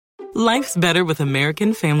Life's better with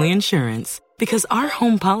American Family Insurance because our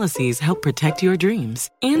home policies help protect your dreams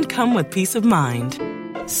and come with peace of mind.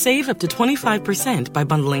 Save up to 25% by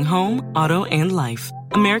bundling home, auto, and life.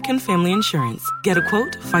 American Family Insurance. Get a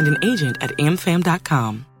quote, find an agent at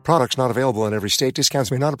amfam.com. Products not available in every state. Discounts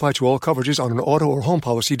may not apply to all coverages on an auto or home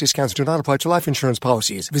policy. Discounts do not apply to life insurance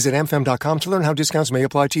policies. Visit amfam.com to learn how discounts may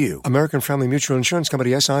apply to you. American Family Mutual Insurance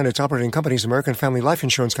Company, SI, and its operating companies, American Family Life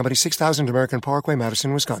Insurance Company, 6000 American Parkway,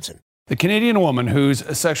 Madison, Wisconsin. The Canadian woman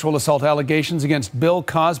whose sexual assault allegations against Bill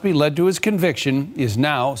Cosby led to his conviction is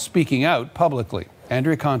now speaking out publicly.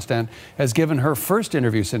 Andrea Constand has given her first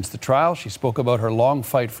interview since the trial. She spoke about her long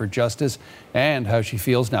fight for justice and how she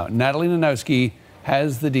feels now. Natalie Nanowski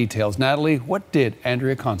has the details. Natalie, what did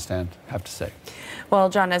Andrea Constand have to say? Well,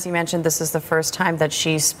 John, as you mentioned, this is the first time that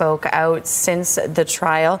she spoke out since the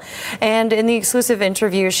trial. And in the exclusive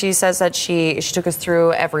interview, she says that she took us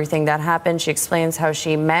through everything that happened. She explains how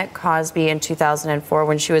she met Cosby in 2004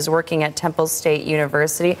 when she was working at Temple State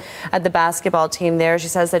University at the basketball team there. She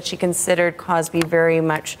says that she considered Cosby very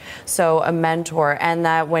much so a mentor, and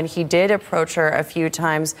that when he did approach her a few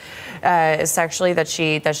times sexually, that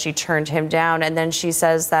she turned him down. And then she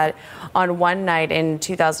says that on one night in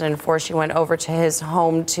 2004, she went over to his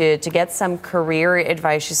home to get some career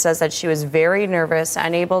advice. She says that she was very nervous,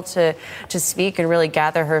 unable to speak and really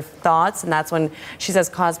gather her thoughts. And that's when she says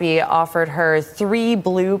Cosby offered her 3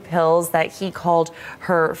 blue pills that he called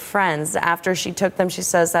her friends. After she took them, she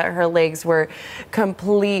says that her legs were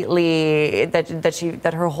completely,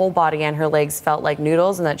 that her whole body and her legs felt like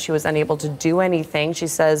noodles and that she was unable to do anything. She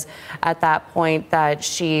says at that point that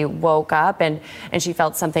she woke up and she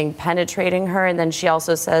felt something penetrating her. And then she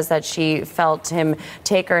also says that she felt him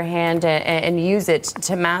take her hand and use it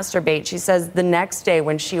to masturbate. She says the next day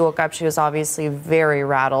when she woke up, she was obviously very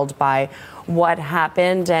rattled by what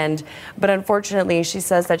happened. But unfortunately, she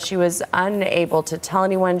says that she was unable to tell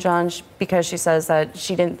anyone, John, because she says that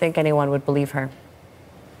she didn't think anyone would believe her.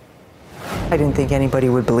 I didn't think anybody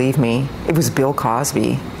would believe me. It was Bill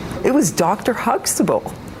Cosby. It was Dr.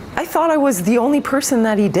 Huxtable. I thought I was the only person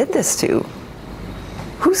that he did this to.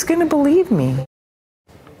 Who's going to believe me?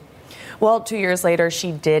 Well, 2 years later,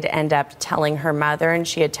 she did end up telling her mother, and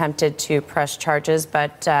she attempted to press charges,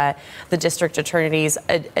 but the district attorney's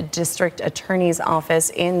office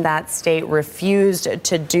in that state refused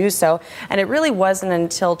to do so. And it really wasn't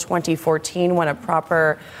until 2014 when a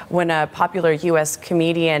popular U.S.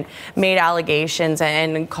 comedian made allegations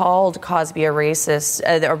and called Cosby a rapist,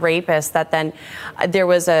 that then there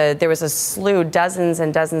was a slew, dozens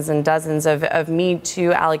and dozens and dozens of Me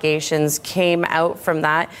Too allegations came out from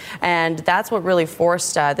that. And that's what really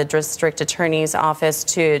forced the district attorney's office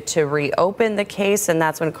to reopen the case. And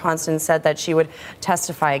that's when Constance said that she would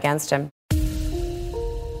testify against him.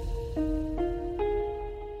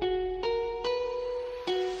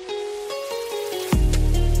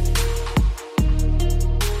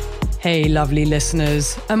 Hey, lovely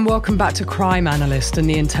listeners, and welcome back to Crime Analyst and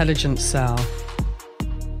the Intelligence Cell.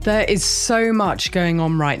 There is so much going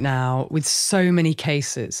on right now with so many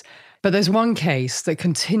cases. But there's one case that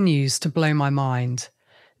continues to blow my mind.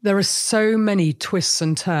 There are so many twists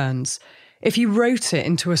and turns. If you wrote it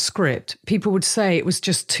into a script, people would say it was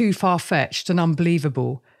just too far-fetched and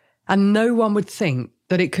unbelievable, and no one would think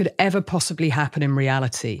that it could ever possibly happen in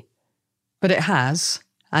reality. But it has,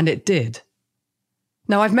 and it did.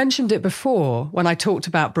 Now, I've mentioned it before when I talked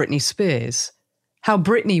about Britney Spears, how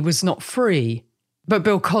Britney was not free, but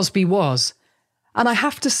Bill Cosby was. And I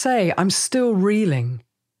have to say, I'm still reeling.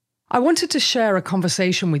 I wanted to share a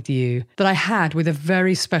conversation with you that I had with a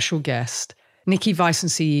very special guest, Nikki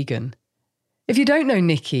Weissense-Egan. If you don't know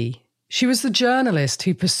Nikki, she was the journalist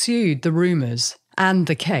who pursued the rumours and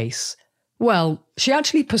the case. Well, she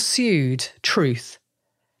actually pursued truth.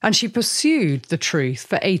 And she pursued the truth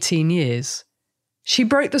for 18 years. She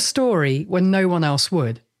broke the story when no one else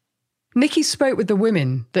would. Nikki spoke with the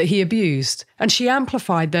women that he abused, and she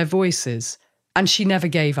amplified their voices, and she never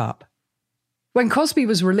gave up. When Cosby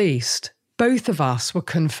was released, both of us were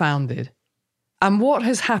confounded. And what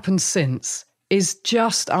has happened since is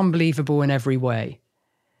just unbelievable in every way.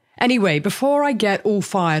 Anyway, before I get all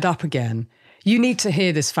fired up again, you need to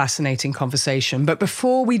hear this fascinating conversation. But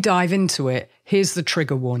before we dive into it, here's the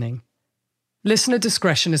trigger warning. Listener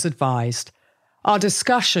discretion is advised. Our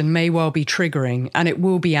discussion may well be triggering, and it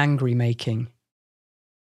will be angry-making.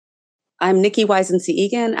 I'm Nikki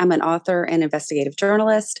Weissense-Egan. I'm an author and investigative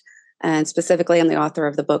journalist. And specifically, I'm the author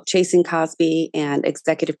of the book Chasing Cosby and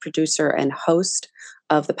executive producer and host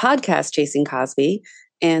of the podcast Chasing Cosby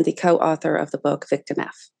and the co-author of the book Victim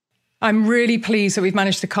F. I'm really pleased that we've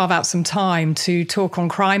managed to carve out some time to talk on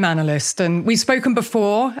Crime Analyst. And we've spoken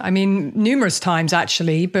before, numerous times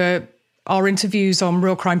actually, but our interviews on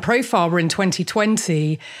Real Crime Profile were in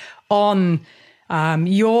 2020 on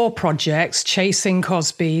your projects, Chasing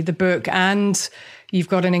Cosby, the book, and you've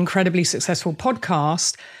got an incredibly successful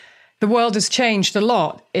podcast. The world has changed a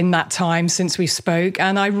lot in that time since we spoke,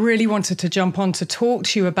 and I really wanted to jump on to talk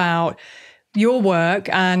to you about your work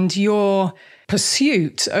and your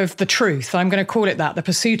pursuit of the truth. I'm going to call it that, the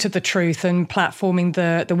pursuit of the truth and platforming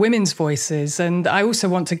the women's voices. And I also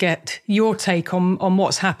want to get your take on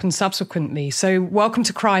what's happened subsequently. So welcome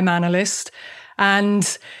to Crime Analyst.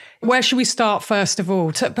 And where should we start first of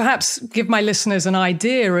all? To perhaps give my listeners an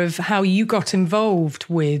idea of how you got involved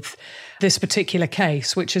with this particular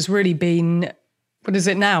case, which has really been, what is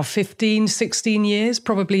it now, 15, 16 years,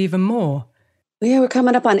 probably even more? Yeah, we're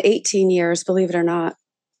coming up on 18 years, believe it or not.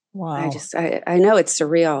 Wow. I know it's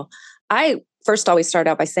surreal. I first always start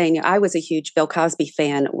out by saying I was a huge Bill Cosby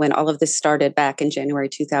fan when all of this started back in January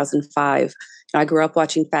 2005. I grew up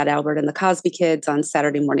watching Fat Albert and the Cosby Kids on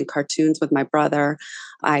Saturday morning cartoons with my brother.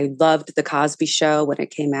 I loved The Cosby Show when it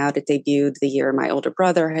came out. It debuted the year my older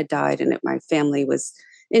brother had died, and my family was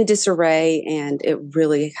in disarray, and it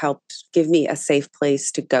really helped give me a safe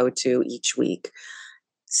place to go to each week.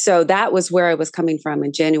 So that was where I was coming from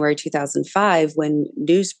in January 2005 when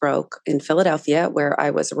news broke in Philadelphia, where I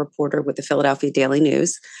was a reporter with the Philadelphia Daily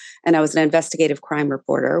News. And I was an investigative crime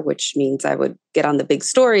reporter, which means I would get on the big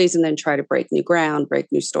stories and then try to break new ground, break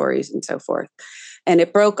new stories, and so forth. And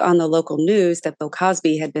it broke on the local news that Bill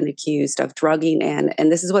Cosby had been accused of drugging and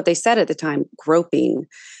this is what they said at the time, groping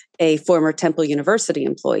a former Temple University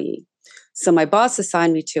employee. So my boss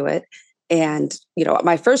assigned me to it. And,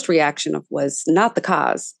 my first reaction was not the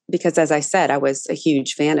cause, because as I said, I was a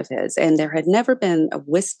huge fan of his. And there had never been a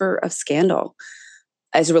whisper of scandal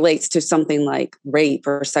as it relates to something like rape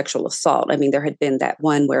or sexual assault. There had been that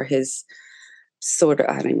one where his I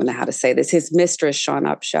don't even know how to say this, his mistress, Sean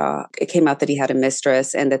Upshaw, it came out that he had a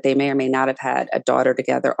mistress and that they may or may not have had a daughter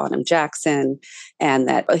together, Autumn Jackson, and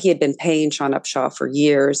that he had been paying Sean Upshaw for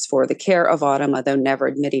years for the care of Autumn, although never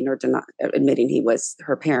admitting he was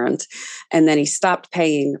her parent. And then he stopped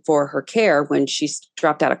paying for her care when she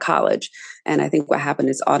dropped out of college. And I think what happened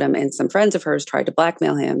is Autumn and some friends of hers tried to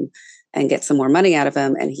blackmail him and get some more money out of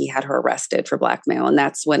him. And he had her arrested for blackmail. And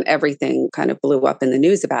that's when everything kind of blew up in the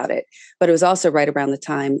news about it. But it was also right around the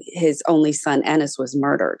time his only son, Ennis, was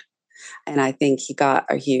murdered. And I think he got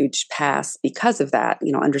a huge pass because of that,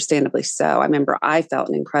 understandably so. I remember I felt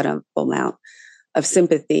an incredible amount of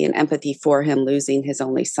sympathy and empathy for him losing his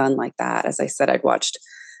only son like that. As I said, I'd watched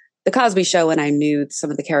The Cosby Show and I knew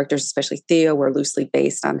some of the characters, especially Theo, were loosely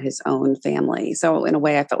based on his own family. So in a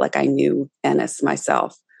way, I felt like I knew Ennis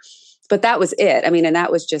myself. But that was it. And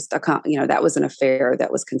that was just that was an affair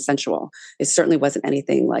that was consensual. It certainly wasn't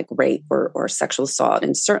anything like rape or sexual assault,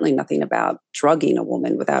 and certainly nothing about drugging a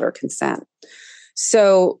woman without her consent.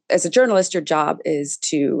 So as a journalist, your job is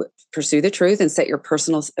to pursue the truth and set your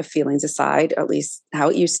personal feelings aside, at least how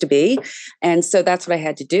it used to be. And so that's what I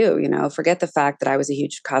had to do, forget the fact that I was a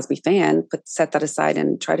huge Cosby fan, but set that aside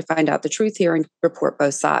and try to find out the truth here and report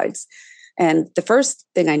both sides. And the first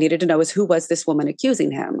thing I needed to know is who was this woman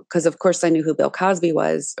accusing him? Because of course I knew who Bill Cosby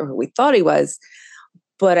was, or who we thought he was,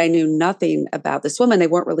 but I knew nothing about this woman. They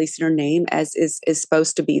weren't releasing her name, as is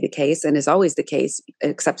supposed to be the case and is always the case,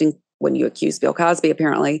 excepting when you accuse Bill Cosby,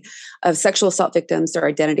 apparently, of sexual assault victims. Their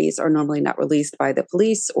identities are normally not released by the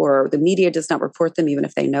police, or the media does not report them, even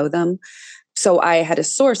if they know them. So I had a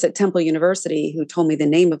source at Temple University who told me the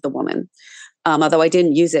name of the woman, although I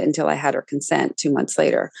didn't use it until I had her consent 2 months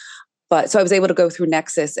later. But so I was able to go through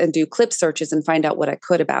Nexus and do clip searches and find out what I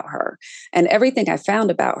could about her. And everything I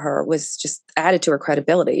found about her was just added to her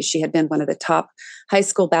credibility. She had been one of the top high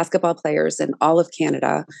school basketball players in all of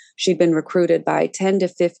Canada. She'd been recruited by 10 to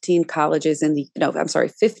 15 colleges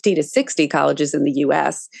 50 to 60 colleges in the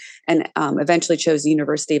US, and eventually chose the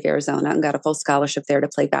University of Arizona and got a full scholarship there to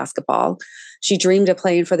play basketball. She dreamed of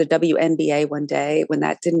playing for the WNBA one day. When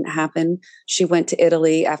that didn't happen, she went to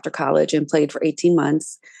Italy after college and played for 18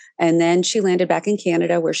 months. And then she landed back in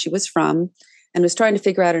Canada, where she was from, and was trying to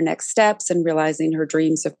figure out her next steps and realizing her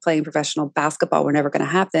dreams of playing professional basketball were never going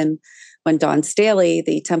to happen when Dawn Staley,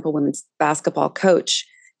 the Temple women's basketball coach,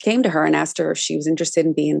 came to her and asked her if she was interested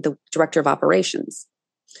in being the director of operations.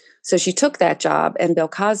 So she took that job, and Bill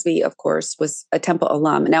Cosby, of course, was a Temple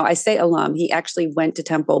alum. Now, I say alum, he actually went to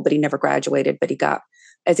Temple, but he never graduated, but he got,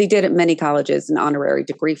 as he did at many colleges, an honorary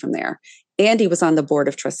degree from there. And he was on the board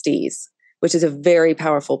of trustees, which is a very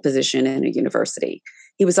powerful position in a university.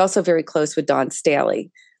 He was also very close with Dawn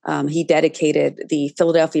Staley. He dedicated the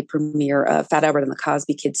Philadelphia premiere of Fat Albert and the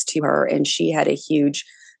Cosby Kids to her, and she had a huge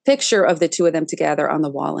picture of the two of them together on the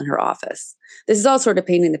wall in her office. This is all sort of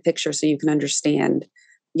painting the picture so you can understand,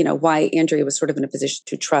 why Andrea was sort of in a position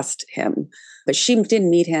to trust him. But she didn't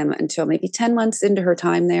meet him until maybe 10 months into her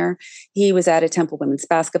time there. He was at a Temple women's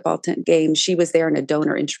basketball game. She was there and a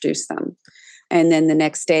donor introduced them. And then the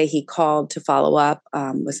next day he called to follow up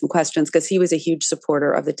with some questions because he was a huge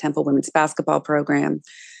supporter of the Temple women's basketball program.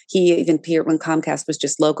 He even appeared when Comcast was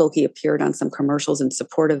just local. He appeared on some commercials in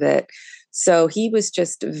support of it. So he was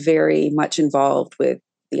just very much involved with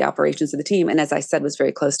the operations of the team. And as I said, was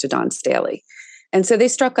very close to Dawn Staley. And so they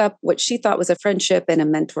struck up what she thought was a friendship and a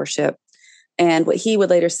mentorship. And what he would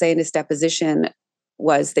later say in his deposition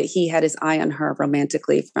was that he had his eye on her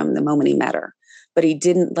romantically from the moment he met her, but he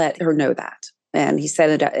didn't let her know that. And he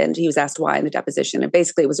said it, and he was asked why in the deposition. And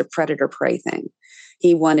basically, it was a predator-prey thing.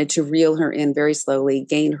 He wanted to reel her in very slowly,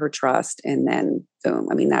 gain her trust, and then boom.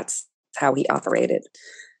 I mean, that's how he operated.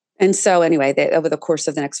 And so anyway, over the course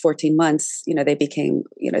of the next 14 months, they became,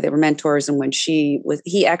 they were mentors. And when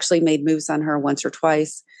he actually made moves on her once or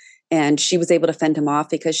twice. And she was able to fend him off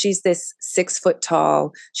because she's this 6 foot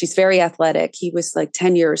tall. She's very athletic. He was like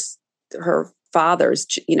 10 years her father's,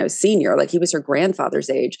 senior, like he was her grandfather's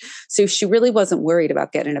age. So she really wasn't worried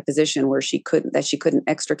about getting in a position where she couldn't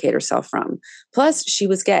extricate herself from. Plus, she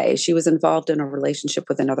was gay. She was involved in a relationship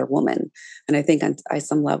with another woman. And I think on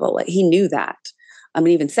some level, he knew that. I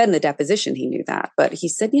mean, even said in the deposition, he knew that. But he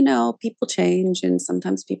said, people change and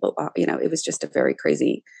sometimes people, it was just a very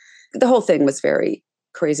crazy, the whole thing was very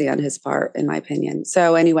crazy on his part, in my opinion.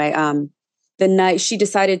 So anyway, the night she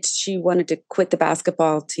decided she wanted to quit the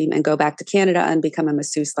basketball team and go back to Canada and become a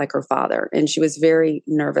masseuse like her father. And she was very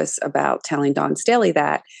nervous about telling Dawn Staley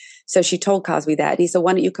that. So she told Cosby that. He said,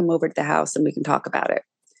 why don't you come over to the house and we can talk about it?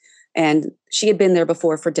 And she had been there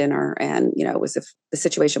before for dinner and, the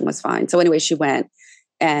situation was fine. So anyway, she went.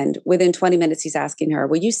 And within 20 minutes, he's asking her,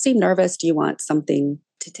 well, you seem nervous. Do you want something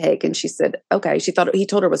to take? And she said, okay. She thought he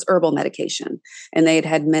told her it was herbal medication. And they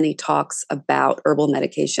had many talks about herbal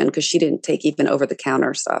medication because she didn't take even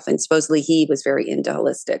over-the-counter stuff. And supposedly he was very into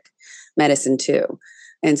holistic medicine too.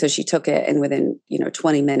 And so she took it. And within,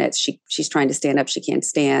 20 minutes, she's trying to stand up. She can't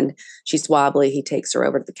stand. She's wobbly. He takes her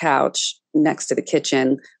over to the couch next to the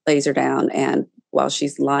kitchen, lays her down. And while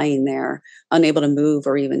she's lying there, unable to move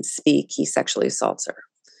or even speak, he sexually assaults her.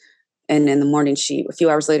 And in the morning, a few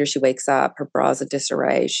hours later, she wakes up, her bra's in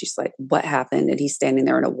disarray. She's like, what happened? And he's standing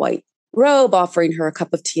there in a white robe offering her a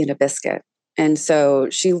cup of tea and a biscuit. And so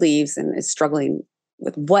she leaves and is struggling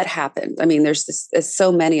with what happened. I mean, there's this, as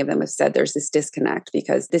so many of them have said, there's this disconnect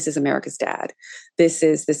because this is America's dad. This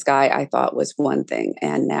is this guy I thought was one thing.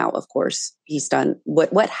 And now, of course, he's done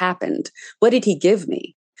what happened? What did he give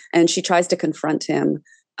me? And she tries to confront him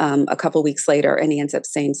a couple weeks later, and he ends up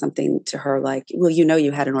saying something to her like, well,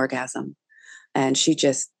 you had an orgasm. And she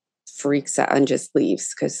just freaks out and just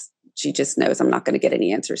leaves because she just knows I'm not going to get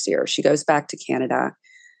any answers here. She goes back to Canada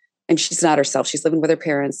and she's not herself. She's living with her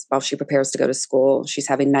parents while she prepares to go to school. She's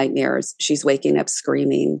having nightmares. She's waking up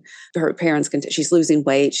screaming. Her parents she's losing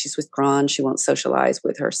weight. She's withdrawn. She won't socialize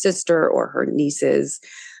with her sister or her nieces.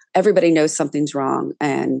 Everybody knows something's wrong.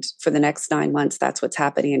 And for the next 9 months, that's what's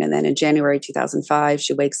happening. And then in January 2005,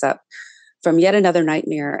 she wakes up from yet another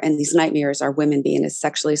nightmare. And these nightmares are women being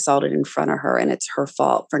sexually assaulted in front of her. And it's her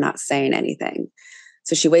fault for not saying anything.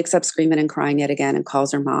 So she wakes up screaming and crying yet again and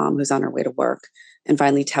calls her mom, who's on her way to work, and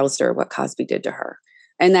finally tells her what Cosby did to her.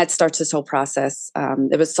 And that starts this whole process.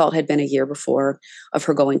 The assault had been a year before of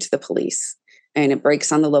her going to the police. And it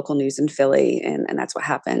breaks on the local news in Philly. And that's what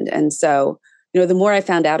happened. And so, the more I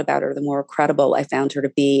found out about her, the more credible I found her to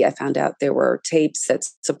be. I found out there were tapes that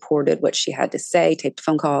supported what she had to say, taped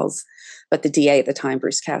phone calls. But the DA at the time,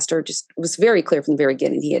 Bruce Castor, just was very clear from the very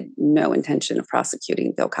beginning. He had no intention of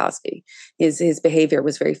prosecuting Bill Cosby. His behavior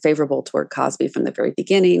was very favorable toward Cosby from the very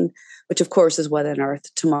beginning, which of course is what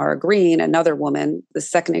unearthed Tamara Green, another woman, the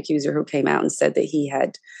second accuser who came out and said that he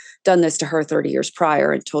had done this to her 30 years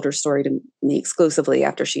prior and told her story to me exclusively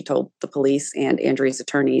after she told the police and Andrea's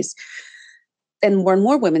attorneys. And more and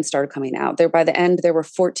more women started coming out. By the end, there were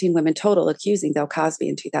 14 women total accusing Bill Cosby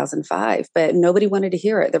in 2005, but nobody wanted to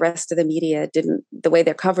hear it. The rest of the media didn't. The way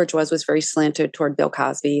their coverage was very slanted toward Bill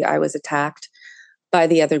Cosby. I was attacked by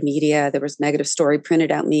the other media. There was negative story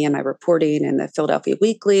printed out me and my reporting in the Philadelphia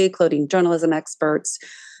Weekly, quoting journalism experts,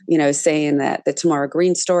 saying that the Tamara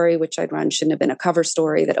Green story, which I'd run, shouldn't have been a cover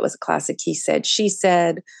story, that it was a classic he said, she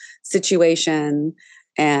said situation.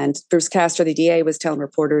 And Bruce Castor, the DA, was telling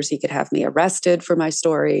reporters he could have me arrested for my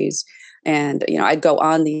stories. And, I'd go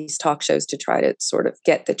on these talk shows to try to sort of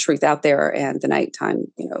get the truth out there. And the nighttime,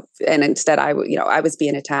 and instead I was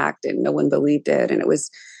being attacked and no one believed it. And it was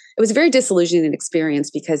a very disillusioning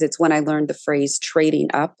experience, because it's when I learned the phrase trading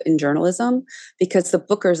up in journalism, because the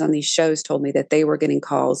bookers on these shows told me that they were getting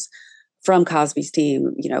calls from Cosby's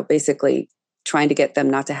team, basically trying to get them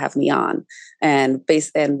not to have me on. And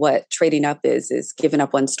what trading up is giving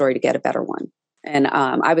up one story to get a better one. And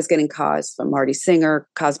I was getting calls from Marty Singer,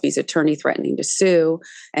 Cosby's attorney, threatening to sue.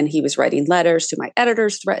 And he was writing letters to my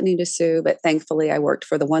editors threatening to sue. But thankfully, I worked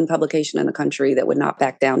for the one publication in the country that would not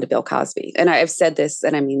back down to Bill Cosby. And I've said this,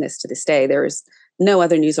 and I mean this to this day, there is no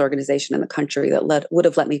other news organization in the country that would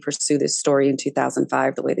have let me pursue this story in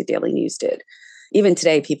 2005 the way the Daily News did. Even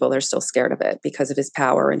today, people are still scared of it because of his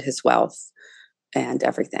power and his wealth and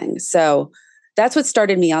everything. So that's what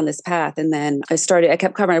started me on this path. And then I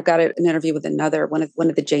kept covering. I've got an interview with one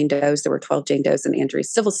of the Jane Does. There were 12 Jane Does in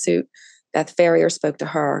Andrea's civil suit. Beth Ferrier spoke to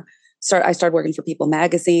her. I started working for People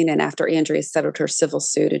Magazine. And after Andrea settled her civil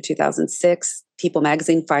suit in 2006, People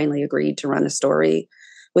Magazine finally agreed to run a story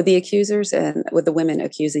with the accusers and with the women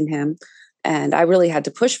accusing him. And I really had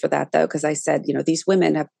to push for that, though, because I said, these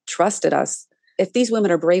women have trusted us. If these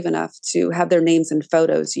women are brave enough to have their names and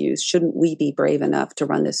photos used, shouldn't we be brave enough to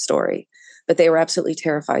run this story? But they were absolutely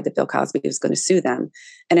terrified that Bill Cosby was going to sue them.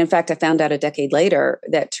 And in fact, I found out a decade later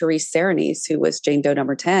that Therese Serenese, who was Jane Doe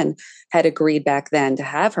number 10, had agreed back then to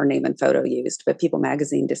have her name and photo used, but People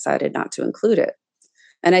Magazine decided not to include it.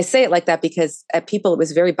 And I say it like that because at People, it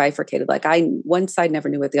was very bifurcated. Like one side never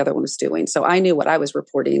knew what the other one was doing. So I knew what I was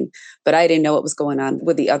reporting, but I didn't know what was going on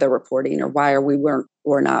with the other reporting, or why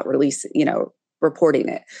we're not releasing, reporting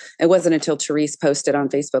it. It wasn't until Therese posted on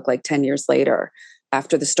Facebook like 10 years later,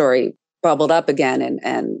 after the story bubbled up again,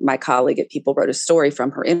 and my colleague at People wrote a story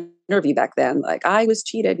from her interview back then, like, I was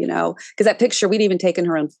cheated, because that picture, we'd even taken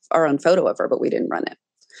our own photo of her, but we didn't run it.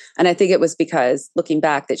 And I think it was because, looking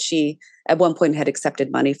back, that she at one point had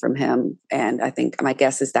accepted money from him. And I think my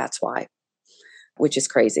guess is that's why, which is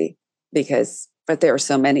crazy, but there are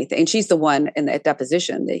so many things. And she's the one in that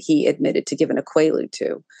deposition that he admitted to giving a quaalude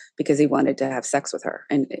to because he wanted to have sex with her.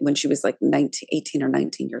 And when she was like 18 or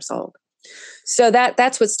 19 years old. So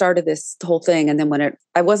that's what started this whole thing. And then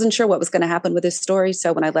I wasn't sure what was going to happen with this story.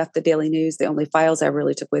 So when I left the Daily News, the only files I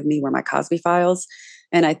really took with me were my Cosby files.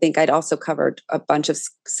 And I think I'd also covered a bunch of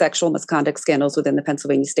sexual misconduct scandals within the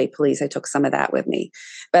Pennsylvania State Police. I took some of that with me.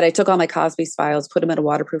 But I took all my Cosby's files, put them in a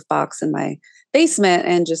waterproof box in my basement,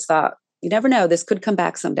 and just thought, you never know, this could come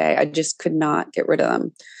back someday. I just could not get rid of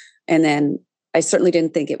them. And then I certainly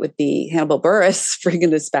didn't think it would be Hannibal Buress bringing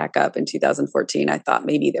this back up in 2014. I thought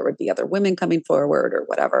maybe there would be other women coming forward or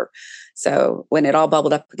whatever. So when it all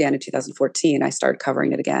bubbled up again in 2014, I started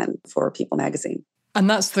covering it again for People Magazine. And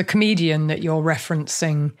that's the comedian that you're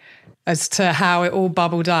referencing as to how it all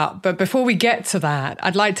bubbled up. But before we get to that,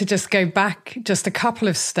 I'd like to just go back just a couple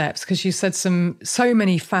of steps, because you said so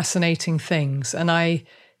many fascinating things. And I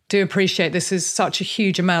do appreciate this is such a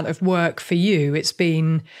huge amount of work for you. It's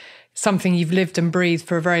been something you've lived and breathed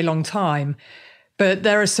for a very long time. But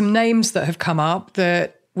there are some names that have come up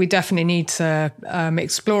that we definitely need to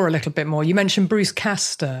explore a little bit more. You mentioned Bruce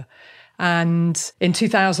Castor. And in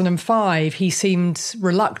 2005, he seemed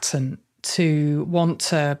reluctant to want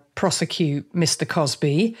to prosecute Mr.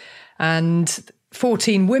 Cosby. And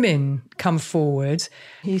 14 women come forward.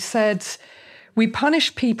 He said, "We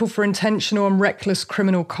punish people for intentional and reckless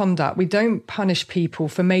criminal conduct. We don't punish people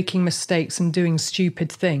for making mistakes and doing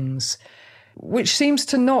stupid things," which seems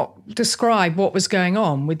to not describe what was going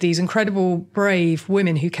on with these incredible, brave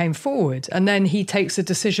women who came forward. And then he takes a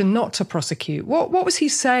decision not to prosecute. What was he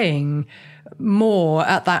saying more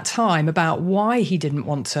at that time about why he didn't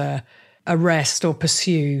want to arrest or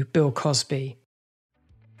pursue Bill Cosby?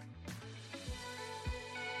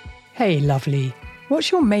 Hey, lovely.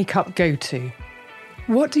 What's your makeup go-to?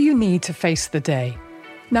 What do you need to face the day?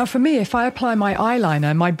 Now, for me, if I apply my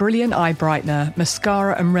eyeliner, my brilliant eye brightener,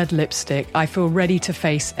 mascara and red lipstick, I feel ready to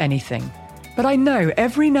face anything. But I know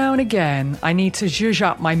every now and again I need to zhuzh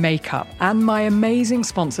up my makeup, and my amazing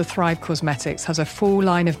sponsor Thrive Cosmetics has a full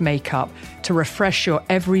line of makeup to refresh your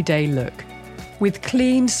everyday look. With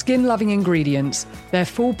clean, skin-loving ingredients, their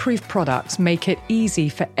foolproof products make it easy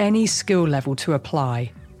for any skill level to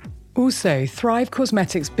apply. Also, Thrive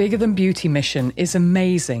Cosmetics' Bigger Than Beauty mission is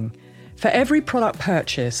amazing. For every product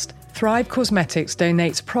purchased, Thrive Cosmetics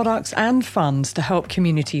donates products and funds to help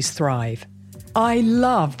communities thrive. I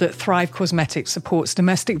love that Thrive Cosmetics supports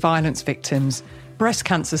domestic violence victims, breast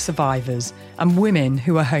cancer survivors, and women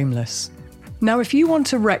who are homeless. Now, if you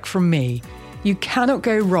want a rec from me, you cannot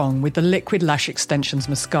go wrong with the Liquid Lash Extensions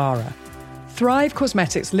Mascara. Thrive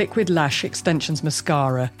Causemetics Liquid Lash Extensions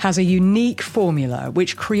Mascara has a unique formula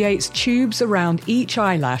which creates tubes around each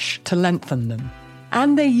eyelash to lengthen them.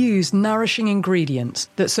 And they use nourishing ingredients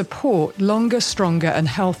that support longer, stronger and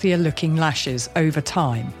healthier looking lashes over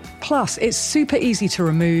time. Plus, it's super easy to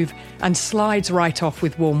remove and slides right off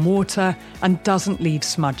with warm water and doesn't leave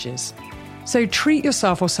smudges. So treat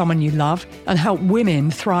yourself or someone you love and help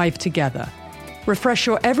women thrive together. Refresh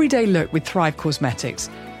your everyday look with Thrive Causemetics,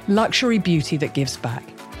 luxury beauty that gives back.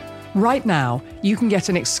 Right now, you can get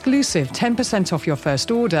an exclusive 10% off your first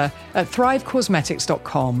order at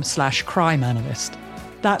thrivecausemetics.com/crimeanalyst.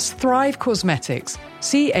 That's Thrive Causemetics,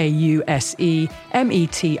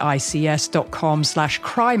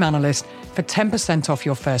 CAUSEMETICS.com/crimeanalyst for 10% off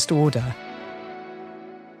your first order.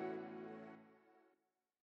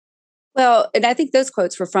 Well, and I think those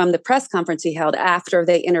quotes were from the press conference he held after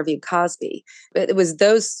they interviewed Cosby. It was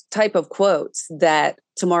those type of quotes that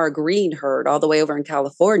Tamara Green heard all the way over in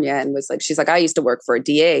California and was like, she's like, I used to work for a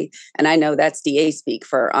DA and I know that's DA speak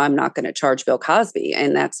for I'm not going to charge Bill Cosby.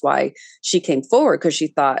 And that's why she came forward, because she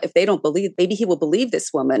thought if they don't believe, maybe he will believe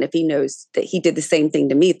this woman if he knows that he did the same thing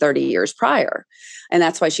to me 30 years prior. And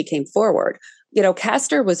that's why she came forward. You know,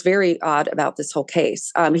 Castor was very odd about this whole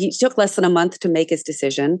case. He took less than a month to make his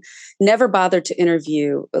decision, never bothered to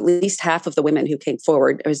interview at least half of the women who came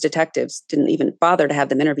forward. His detectives didn't even bother to have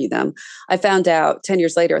them interview them. I found out 10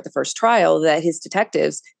 years later at the first trial that his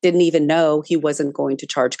detectives didn't even know he wasn't going to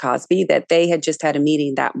charge Cosby, that they had just had a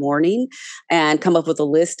meeting that morning and come up with a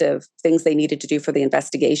list of things they needed to do for the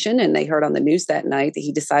investigation. And they heard on the news that night that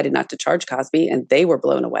he decided not to charge Cosby, and they were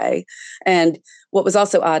blown away. And what was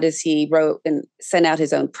also odd is he wrote and sent out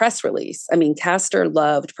his own press release. I mean, Castor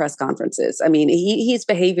loved press conferences. I mean, his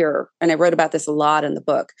behavior, and I wrote about this a lot in the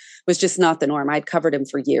book, was just not the norm. I'd covered him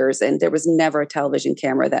for years, and there was never a television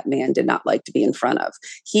camera that man did not like to be in front of.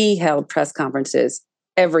 He held press conferences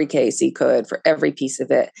every case he could for every piece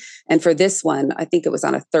of it. And for this one, I think it was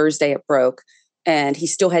on a Thursday it broke. And he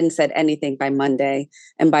still hadn't said anything by Monday.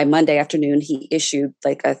 And by Monday afternoon, he issued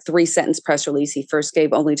like a 3-sentence press release. He first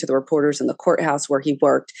gave only to the reporters in the courthouse where he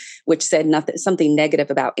worked, which said something negative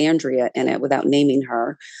about Andrea in it without naming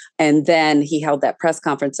her. And then he held that press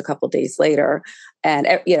conference a couple of days later. And,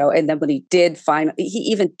 you know, and then when he did he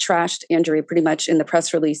even trashed Andrea pretty much in the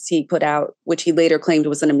press release he put out, which he later claimed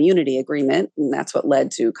was an immunity agreement. And that's what led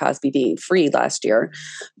to Cosby being freed last year.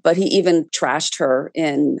 But he even trashed her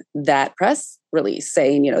in that press release,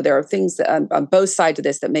 saying, you know, there are things on both sides of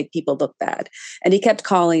this that make people look bad. And he kept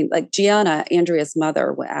calling, like Gianna, Andrea's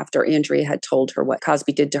mother, after Andrea had told her what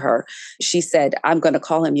Cosby did to her, she said, I'm going to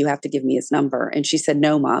call him. You have to give me his number. And she said,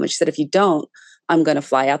 no, Mom. And she said, if you don't, I'm going to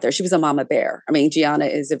fly out there. She was a mama bear. I mean, Gianna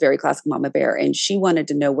is a very classic mama bear. And she wanted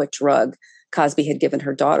to know what drug Cosby had given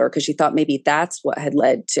her daughter, because she thought maybe that's what had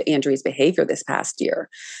led to Andrea's behavior this past year.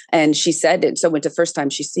 And she said it. So when the first time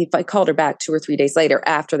I called her back 2 or 3 days later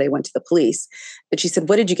after they went to the police, but she said,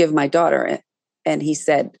 what did you give my daughter? And he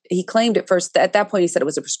said, he claimed at first, at that point, he said it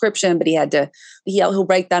was a prescription, but he'll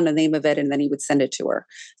write down the name of it and then he would send it to her.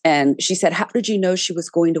 And she said, how did you know she was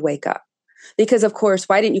going to wake up? Because of course,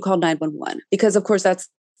 why didn't you call 911? Because of course, that's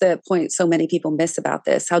the point so many people miss about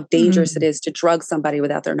this, how dangerous it is to drug somebody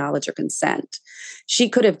without their knowledge or consent. She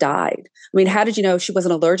could have died. I mean, how did you know she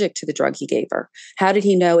wasn't allergic to the drug he gave her? How did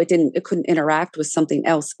he know it couldn't interact with something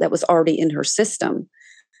else that was already in her system?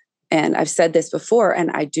 And I've said this before, and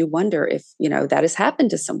I do wonder if, you know, that has happened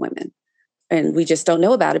to some women and we just don't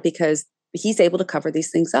know about it because he's able to cover these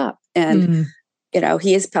things up. And, you know,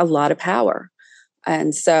 he has a lot of power.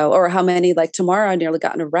 And so, or how many, like Tamara nearly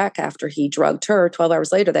got in a wreck after he drugged her. 12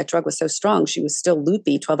 hours later, that drug was so strong, she was still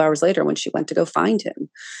loopy 12 hours later when she went to go find him.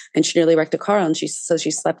 And she nearly wrecked a car, and she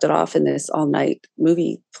slept it off in this all-night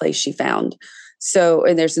movie place she found. So,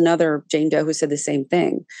 and there's another Jane Doe who said the same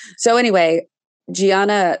thing. So anyway,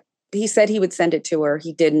 Gianna, he said he would send it to her.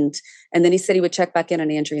 He didn't. And then he said he would check back in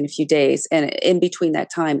on Andrea in a few days. And in between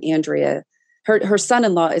that time, Andrea, her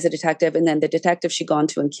son-in-law is a detective. And then the detective she'd gone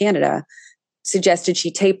to in Canada suggested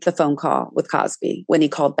she taped the phone call with Cosby when he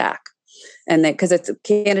called back. And that because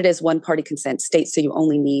Canada's one-party consent state, so you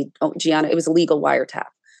only need Gianna. It was a legal wiretap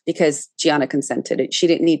because Gianna consented. She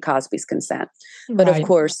didn't need Cosby's consent. But of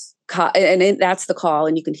course, that's the call,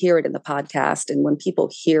 and you can hear it in the podcast. And when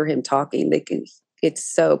people hear him talking, it's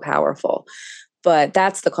so powerful. But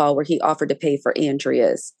that's the call where he offered to pay for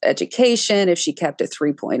Andrea's education if she kept a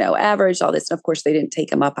 3.0 average, all this. And of course, they didn't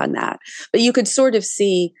take him up on that. But you could sort of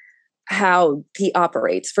see how he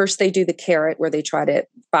operates. First, they do the carrot where they try to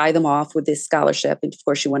buy them off with this scholarship. And of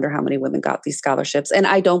course, you wonder how many women got these scholarships. And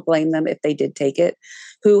I don't blame them if they did take it.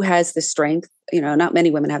 Who has the strength not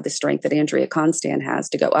many women have the strength that Andrea Constand has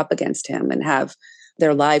to go up against him and have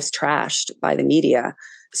their lives trashed by the media.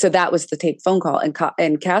 So that was the taped phone call.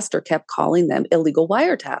 And Castor kept calling them illegal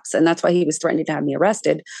wiretaps. And that's why he was threatening to have me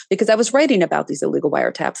arrested, because I was writing about these illegal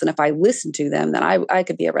wiretaps. And if I listened to them, then I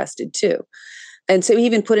could be arrested too. And so he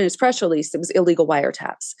even put in his press release, it was illegal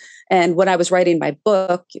wiretaps. And when I was writing my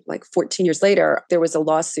book, like 14 years later, there was a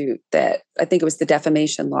lawsuit that I think it was the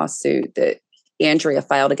defamation lawsuit that Andrea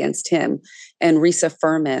filed against him. And Risa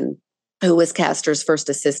Furman, who was Castor's first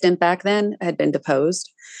assistant back then, had been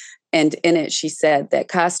deposed. And in it, she said that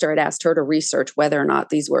Castor had asked her to research whether or not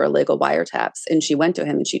these were illegal wiretaps. And she went to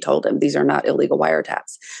him and she told him these are not illegal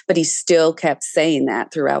wiretaps. But he still kept saying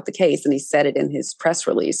that throughout the case. And he said it in his press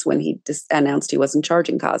release when he announced he wasn't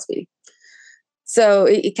charging Cosby. So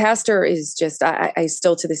Castor is just, I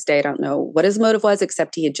still to this day don't know what his motive was,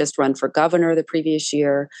 except he had just run for governor the previous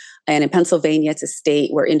year. And in Pennsylvania, it's a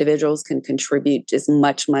state where individuals can contribute as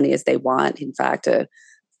much money as they want. In fact,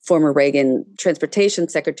 former Reagan transportation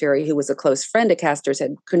secretary, who was a close friend of Castor's,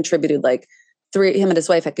 had contributed him and his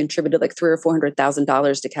wife had contributed like $300,000 or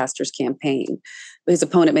 $400,000 to Castor's campaign. But his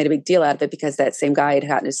opponent made a big deal out of it because that same guy had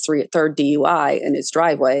gotten his third DUI in his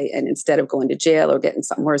driveway. And instead of going to jail or getting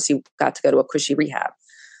something worse, he got to go to a cushy rehab.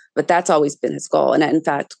 But that's always been his goal. And in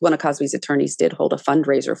fact, one of Cosby's attorneys did hold a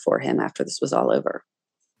fundraiser for him after this was all over.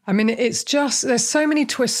 I mean, it's just, there's so many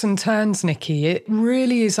twists and turns, Nikki. It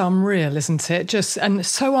really is unreal, isn't it? And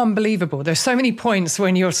so unbelievable. There's so many points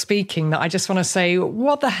when you're speaking that I just want to say,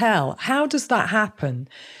 what the hell? How does that happen?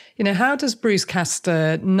 How does Bruce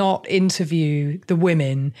Castor not interview the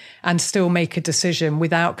women and still make a decision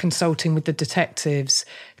without consulting with the detectives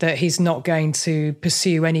that he's not going to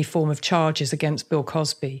pursue any form of charges against Bill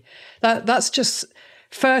Cosby? That's just,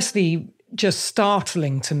 firstly, just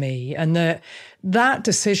startling to me. And that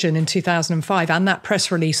decision in 2005 and that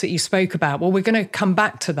press release that you spoke about, well, we're going to come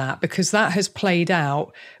back to that because that has played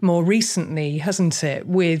out more recently, hasn't it,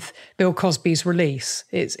 with Bill Cosby's release.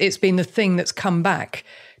 It's been the thing that's come back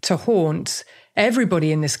to haunt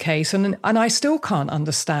everybody in this case. And I still can't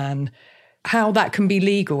understand how that can be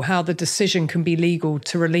legal, how the decision can be legal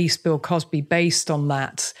to release Bill Cosby based on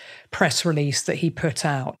that press release that he put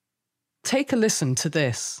out. Take a listen to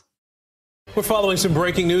this. We're following some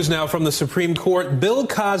breaking news now from the Supreme Court. Bill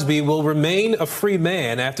Cosby will remain a free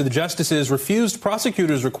man after the justices refused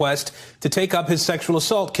prosecutors' request to take up his sexual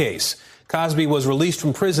assault case. Cosby was released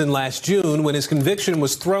from prison last June when his conviction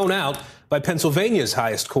was thrown out by Pennsylvania's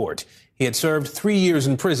highest court. He had served 3 years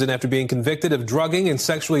in prison after being convicted of drugging and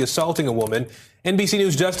sexually assaulting a woman. NBC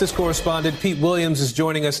News Justice correspondent Pete Williams is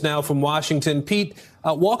joining us now from Washington. Pete,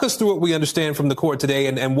 walk us through what we understand from the court today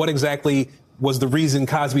and what exactly was the reason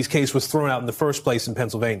Cosby's case was thrown out in the first place in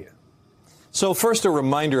Pennsylvania. So first, a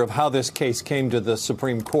reminder of how this case came to the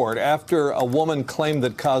Supreme Court. After a woman claimed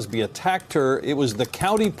that Cosby attacked her, it was the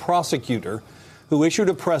county prosecutor who issued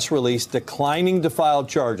a press release declining to file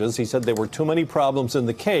charges. He said there were too many problems in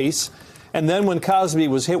the case. And then when Cosby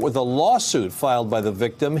was hit with a lawsuit filed by the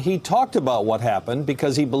victim, he talked about what happened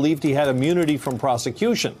because he believed he had immunity from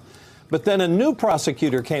prosecution. But then a new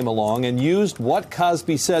prosecutor came along and used what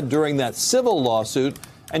Cosby said during that civil lawsuit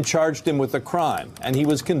and charged him with a crime. And he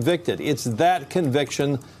was convicted. It's that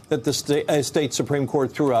conviction that the state Supreme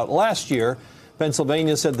Court threw out last year.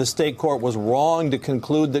 Pennsylvania said the state court was wrong to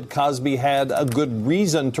conclude that Cosby had a good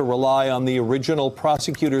reason to rely on the original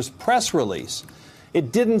prosecutor's press release.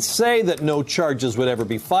 It didn't say that no charges would ever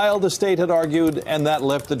be filed, the state had argued, and that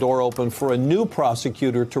left the door open for a new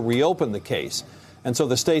prosecutor to reopen the case. And so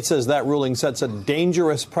the state says that ruling sets a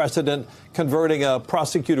dangerous precedent, converting a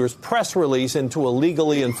prosecutor's press release into a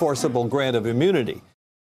legally enforceable grant of immunity.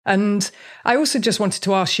 And I also just wanted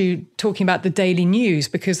to ask you, talking about the Daily News,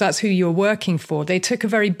 because that's who you're working for. They took a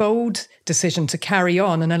very bold decision to carry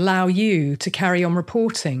on and allow you to carry on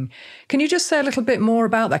reporting. Can you just say a little bit more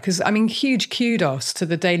about that? Because, I mean, huge kudos to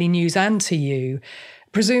the Daily News and to you.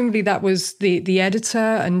 Presumably that was the editor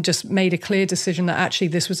and just made a clear decision that actually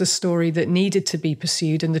this was a story that needed to be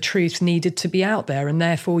pursued and the truth needed to be out there, and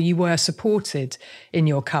therefore you were supported in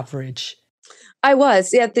your coverage. I was.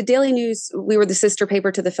 Yeah, the Daily News, we were the sister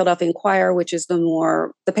paper to the Philadelphia Inquirer, which is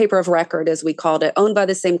the paper of record, as we called it, owned by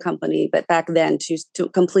the same company, but back then two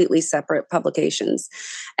completely separate publications.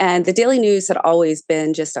 And the Daily News had always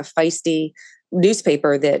been just a feisty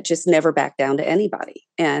newspaper that just never backed down to anybody.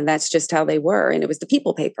 And that's just how they were. And it was the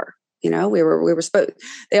people paper. We were supposed,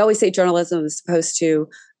 they always say journalism is supposed to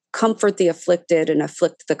comfort the afflicted and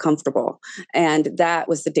afflict the comfortable. And that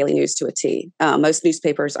was the Daily News to a T. Most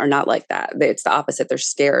newspapers are not like that. It's the opposite. They're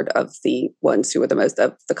scared of the ones who are the most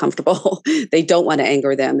of the comfortable. They don't want to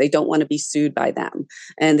anger them. They don't want to be sued by them.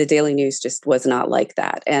 And the Daily News just was not like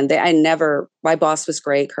that. And my boss was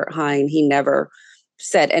great, Kurt Hein. He never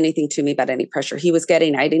said anything to me about any pressure he was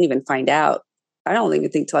getting. I didn't even find out. I don't even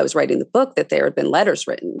think till I was writing the book that there had been letters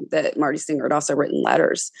written, that Marty Singer had also written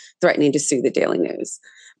letters threatening to sue the Daily News.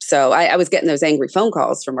 So I was getting those angry phone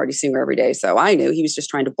calls from Marty Singer every day. So I knew he was just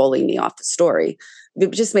trying to bully me off the story. It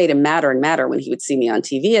just made him madder and madder when he would see me on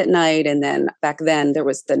TV at night. And then back then there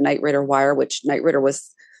was the Knight Ridder Wire, which Knight Ridder was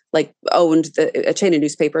owned a chain of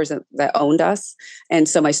newspapers that owned us. And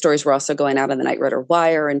so my stories were also going out on the Knight Ridder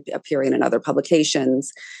Wire and appearing in other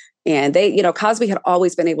publications. And Cosby had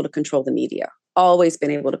always been able to control the media.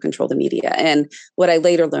 And what I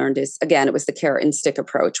later learned is, again, it was the carrot and stick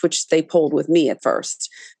approach, which they pulled with me at first,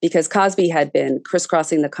 because Cosby had been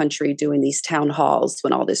crisscrossing the country doing these town halls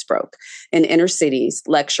when all this broke in inner cities,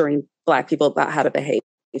 lecturing Black people about how to behave,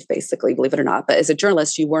 basically, believe it or not. But as a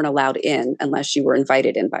journalist, you weren't allowed in unless you were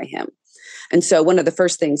invited in by him. And so one of the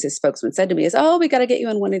first things his spokesman said to me is, "Oh, we got to get you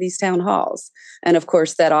in one of these town halls." And of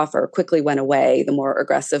course, that offer quickly went away the more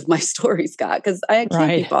aggressive my stories got, because I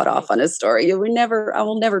can't be bought off on a story. I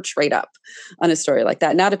will never trade up on a story like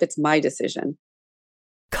that, not if it's my decision.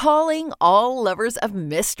 Calling all lovers of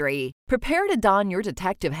mystery. Prepare to don your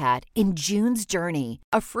detective hat in June's Journey,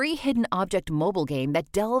 a free hidden object mobile game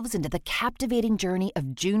that delves into the captivating journey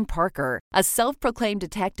of June Parker, a self-proclaimed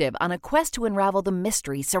detective on a quest to unravel the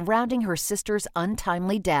mystery surrounding her sister's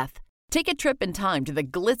untimely death. Take a trip in time to the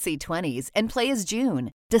glitzy 20s and play as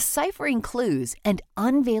June, deciphering clues and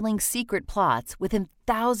unveiling secret plots within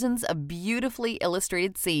thousands of beautifully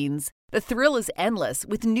illustrated scenes. The thrill is endless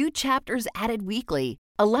with new chapters added weekly,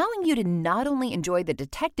 allowing you to not only enjoy the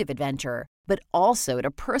detective adventure, but also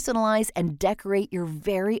to personalize and decorate your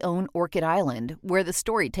very own Orchid Island where the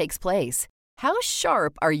story takes place. How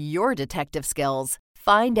sharp are your detective skills?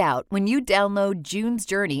 Find out when you download June's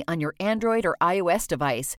Journey on your Android or iOS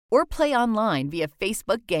device or play online via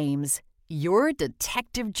Facebook Games. Your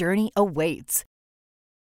detective journey awaits.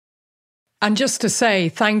 And just to say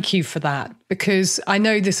thank you for that, because I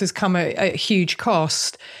know this has come at a huge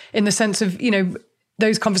cost in the sense of,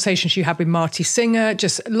 those conversations you had with Marty Singer,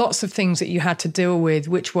 just lots of things that you had to deal with,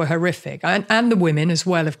 which were horrific. And the women as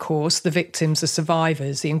well, of course, the victims, the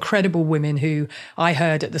survivors, the incredible women who I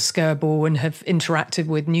heard at the Skirball and have interacted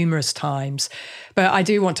with numerous times. But I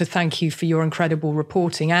do want to thank you for your incredible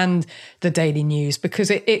reporting and the Daily News, because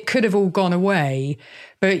it could have all gone away,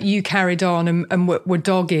 but you carried on and were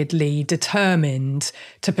doggedly determined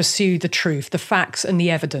to pursue the truth, the facts and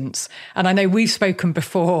the evidence. And I know we've spoken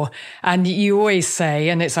before, and you always say,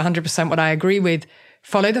 and it's 100% what I agree with,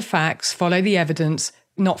 follow the facts, follow the evidence,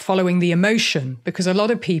 not following the emotion. Because a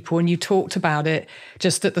lot of people, and you talked about it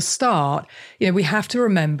just at the start, we have to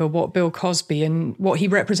remember what Bill Cosby and what he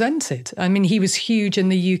represented. I mean, he was huge in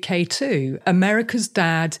the UK too. America's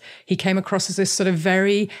dad. He came across as this sort of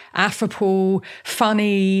very affable,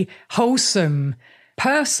 funny, wholesome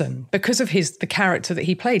person because of the character that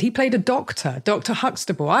he played. He played a doctor, Dr.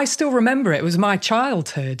 Huxtable. I still remember it. It was my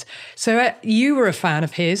childhood. So you were a fan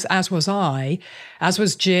of his, as was I, as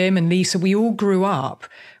was Jim and Lisa. We all grew up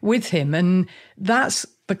with him. And that's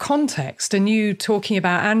the context. And you talking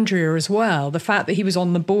about Andrea as well, the fact that he was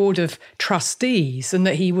on the board of trustees and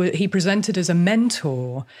that he presented as a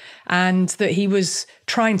mentor and that he was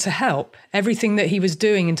trying to help. Everything that he was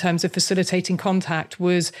doing in terms of facilitating contact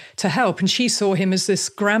was to help. And she saw him as this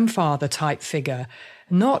grandfather type figure,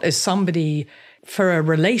 not as somebody for a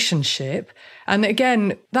relationship. And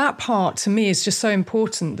again, that part to me is just so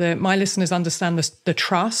important that my listeners understand the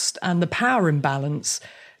trust and the power imbalance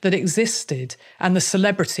that existed and the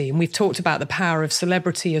celebrity. And we've talked about the power of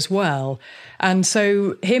celebrity as well. And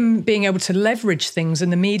so him being able to leverage things in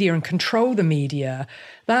the media and control the media,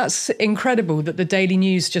 that's incredible that the Daily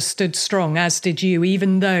News just stood strong, as did you,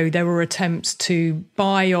 even though there were attempts to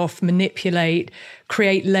buy off, manipulate,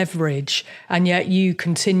 create leverage, and yet you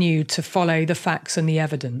continued to follow the facts and the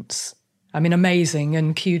evidence. I mean, amazing,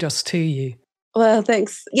 and kudos to you. Well,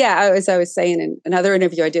 thanks. Yeah, as I was saying in another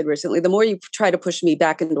interview I did recently, the more you try to push me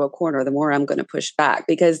back into a corner, the more I'm going to push back,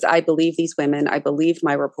 because I believe these women, I believe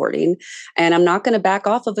my reporting, and I'm not going to back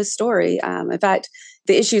off of a story. In fact,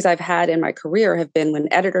 the issues I've had in my career have been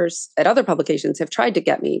when editors at other publications have tried to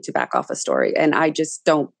get me to back off a story. And I just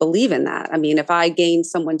don't believe in that. I mean, if I gain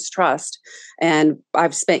someone's trust, and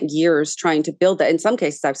I've spent years trying to build that, in some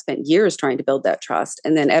cases, I've spent years trying to build that trust,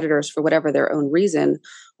 and then editors, for whatever their own reason,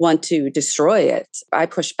 want to destroy it, I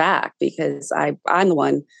push back, because I'm the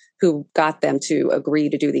one who got them to agree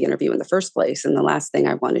to do the interview in the first place. And the last thing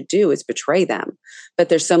I want to do is betray them. But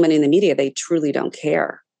there's so many in the media, they truly don't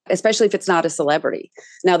care, especially if it's not a celebrity.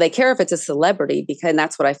 Now, they care if it's a celebrity, because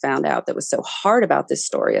that's what I found out that was so hard about this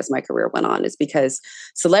story as my career went on, is because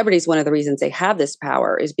celebrities, one of the reasons they have this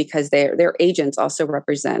power is because their agents also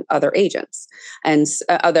represent other agents and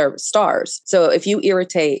other stars. So if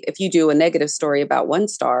you do a negative story about one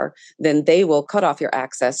star, then they will cut off your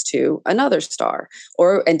access to another star,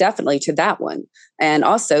 and definitely to that one. And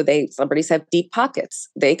also, celebrities have deep pockets.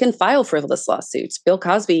 They can file frivolous lawsuits. Bill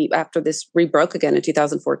Cosby, after this rebroke again in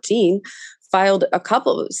 2014, filed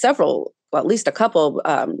at least a couple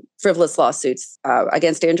frivolous lawsuits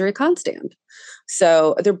against Andrea Constand.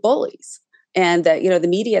 So they're bullies. And that, the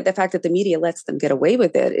media, the fact that the media lets them get away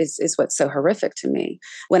with it is what's so horrific to me.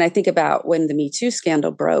 When I think about when the Me Too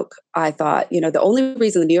scandal broke, I thought, the only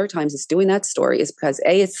reason the New York Times is doing that story is because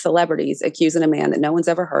A, it's celebrities accusing a man that no one's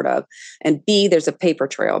ever heard of, and B, there's a paper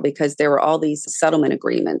trail because there were all these settlement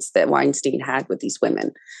agreements that Weinstein had with these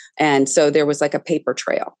women. And so there was like a paper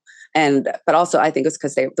trail. But also I think it's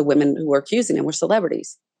because the women who were accusing him were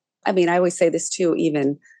celebrities. I mean, I always say this too,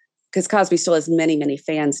 even because Cosby still has many, many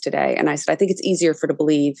fans today. And I said, I think it's easier for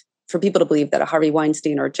people to believe that a Harvey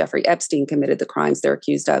Weinstein or Jeffrey Epstein committed the crimes they're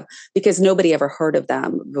accused of, because nobody ever heard of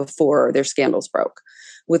them before their scandals broke.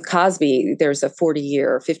 With Cosby, there's a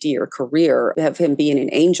 40-year, 50-year career of him being an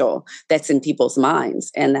angel that's in people's minds.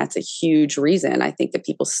 And that's a huge reason I think that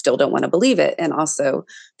people still don't want to believe it. And also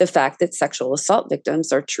the fact that sexual assault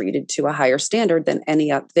victims are treated to a higher standard than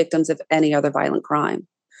any victims of any other violent crime.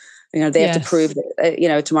 They have to prove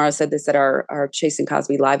that, Tamara said this at our Chasing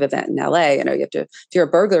Cosby live event in LA. If you're a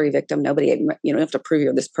burglary victim, you don't have to prove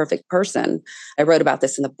you're this perfect person. I wrote about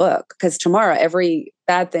this in the book because Tamara, every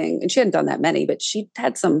bad thing, and she hadn't done that many, but she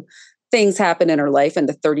had some things happen in her life in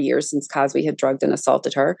the 30 years since Cosby had drugged and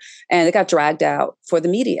assaulted her. And it got dragged out for the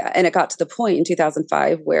media. And it got to the point in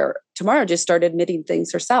 2005 where Tamara just started admitting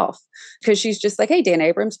things herself, because she's just like, hey, Dan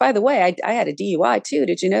Abrams, by the way, I had a DUI too.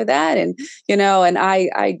 Did you know that? And,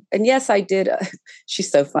 and yes, I did. She's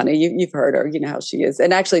so funny. You've heard her, how she is.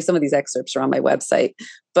 And actually some of these excerpts are on my website.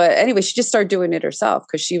 But anyway, she just started doing it herself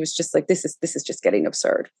because she was just like, this is just getting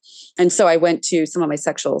absurd. And so I went to some of my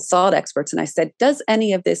sexual assault experts and I said, does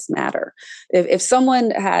any of this matter? If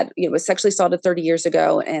someone was sexually assaulted 30 years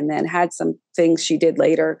ago and then had some things she did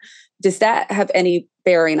later, does that have any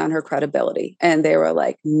bearing on her credibility? And they were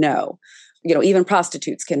like, no. Even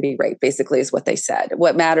prostitutes can be raped, basically, is what they said.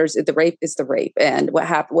 What matters is the rape is the rape. And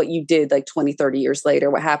what you did like 20, 30 years later,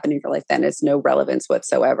 what happened in your life then is no relevance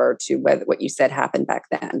whatsoever to what you said happened back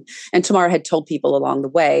then. And Tamara had told people along the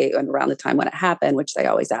way and around the time when it happened, which they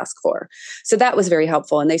always ask for. So that was very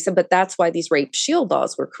helpful. And they said, but that's why these rape shield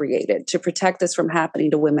laws were created, to protect this from happening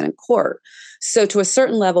to women in court. So to a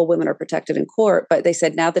certain level, women are protected in court. But they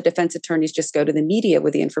said now the defense attorneys just go to the media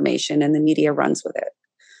with the information and the media runs with it.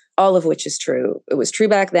 All of which is true. It was true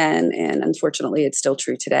back then, and unfortunately, it's still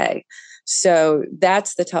true today. So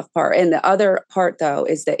that's the tough part. And the other part, though,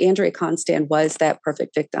 is that Andrea Constand was that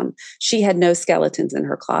perfect victim. She had no skeletons in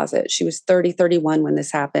her closet. She was 30, 31 when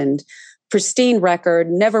this happened. Pristine record,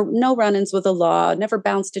 no run-ins with the law, never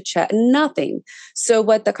bounced a check, nothing. So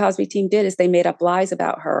what the Cosby team did is they made up lies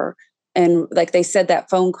about her. And like they said, that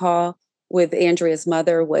phone call with Andrea's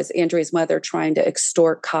mother was Andrea's mother trying to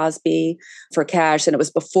extort Cosby for cash. And it was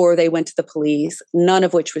before they went to the police, none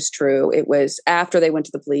of which was true. It was after they went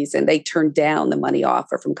to the police and they turned down the money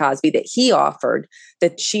offer from Cosby that he offered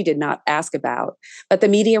that she did not ask about. But the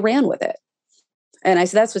media ran with it. And I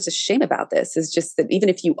said, that's what's a shame about this, is just that even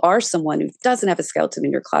if you are someone who doesn't have a skeleton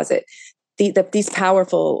in your closet, these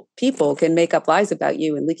powerful people can make up lies about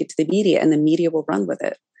you and leak it to the media, and the media will run with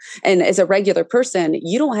it. And as a regular person,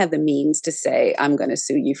 you don't have the means to say, I'm going to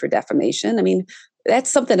sue you for defamation. I mean, that's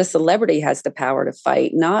something a celebrity has the power to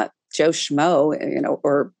fight, not Joe Schmo,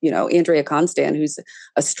 or Andrea Constand, who's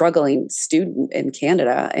a struggling student in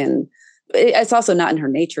Canada. And it's also not in her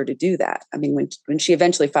nature to do that. I mean, when she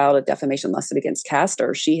eventually filed a defamation lawsuit against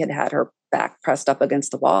Castor, she had her back pressed up against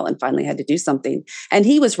the wall and finally had to do something. And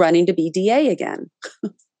he was running to be DA again.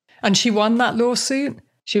 And she won that lawsuit?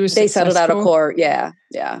 They settled out of court. Yeah.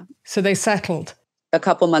 So they settled a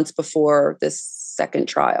couple months before this second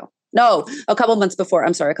trial. No, a couple months before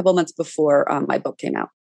my book came out.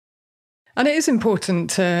 And it is important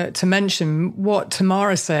to mention what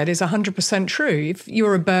Tamara said is 100% true. If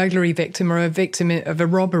you're a burglary victim or a victim of a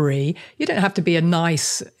robbery, you don't have to be a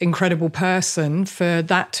nice, incredible person for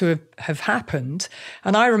that to have happened.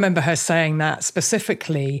 And I remember her saying that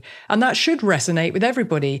specifically, and that should resonate with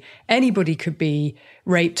everybody. Anybody could be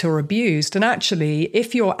raped or abused. And actually,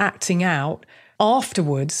 if you're acting out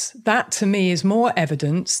afterwards, that to me is more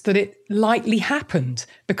evidence that it likely happened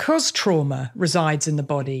because trauma resides in the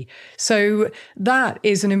body. So that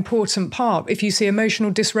is an important part. If you see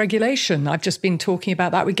emotional dysregulation, I've just been talking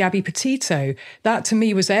about that with Gabby Petito. That to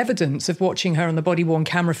me was evidence of watching her on the body-worn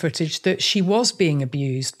camera footage that she was being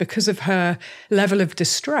abused because of her level of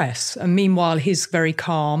distress. And meanwhile, he's very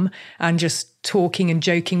calm and just talking and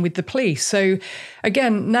joking with the police. So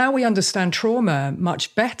again, now we understand trauma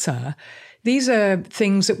much better. These are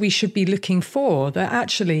things that we should be looking for that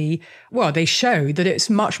actually, well, they show that it's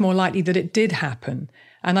much more likely that it did happen.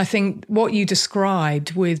 And I think what you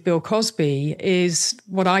described with Bill Cosby is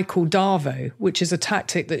what I call DAVO, which is a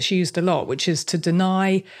tactic that's used a lot, which is to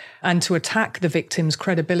deny and to attack the victim's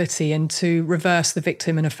credibility and to reverse the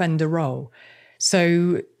victim and offender role.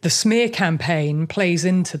 So the smear campaign plays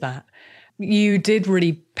into that. You did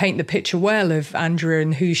really paint the picture well of Andrea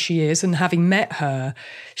and who she is, and having met her,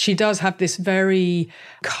 she does have this very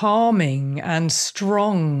calming and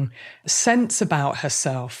strong sense about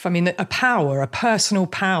herself. I mean, a power, a personal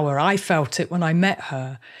power. I felt it when I met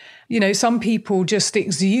her. You know, some people just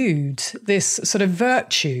exude this sort of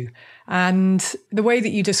virtue. And the way that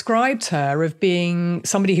you described her of being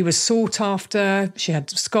somebody who was sought after, she had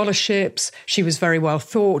scholarships, she was very well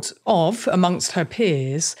thought of amongst her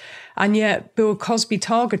peers, and yet Bill Cosby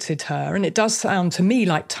targeted her. And it does sound to me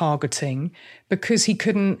like targeting because he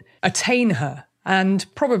couldn't attain her. And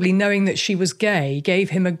probably knowing that she was gay gave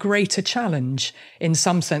him a greater challenge in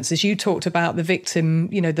some senses. You talked about the victim,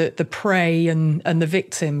 you know, the prey and the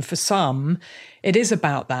victim for some. It is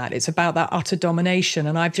about that. It's about that utter domination.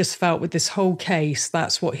 And I've just felt with this whole case,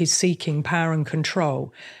 that's what he's seeking, power and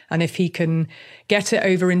control. And if he can get it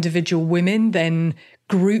over individual women, then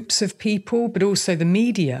groups of people, but also the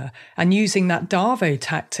media, and using that DAVO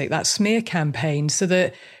tactic, that smear campaign, so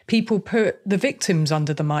that people put the victims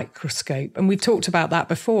under the microscope. And we've talked about that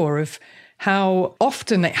before, of how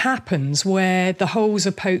often it happens where the holes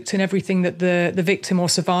are poked in everything that the victim or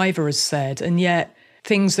survivor has said, and yet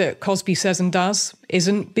things that Cosby says and does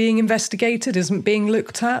isn't being investigated, isn't being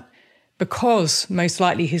looked at, because most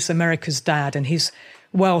likely he's America's dad and he's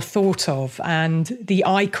well thought of and the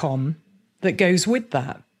icon that goes with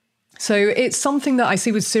that. So it's something that I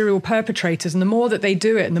see with serial perpetrators, and the more that they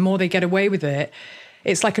do it and the more they get away with it,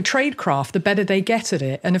 it's like a tradecraft, the better they get at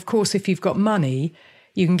it. And of course, if you've got money,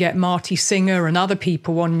 you can get Marty Singer and other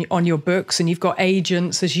people on your books, and you've got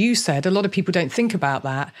agents, as you said. A lot of people don't think about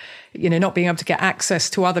that, you know, not being able to get access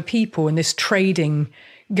to other people and this trading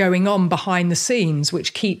going on behind the scenes,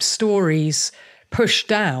 which keeps stories pushed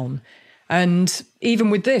down. And even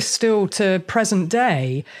with this, still to present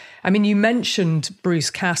day, I mean, you mentioned Bruce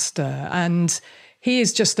Castor, and he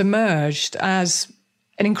has just emerged as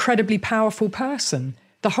an incredibly powerful person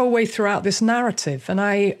the whole way throughout this narrative. And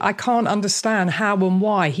I can't understand how and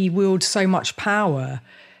why he wields so much power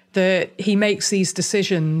that he makes these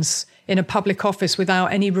decisions in a public office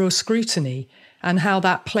without any real scrutiny, and how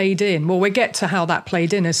that played in. Well, we'll get to how that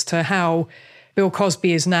played in as to how Bill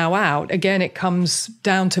Cosby is now out. Again, it comes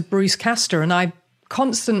down to Bruce Castor. And I've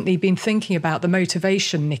constantly been thinking about the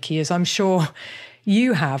motivation, Nikki, as I'm sure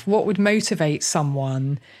you have. What would motivate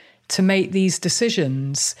someone to make these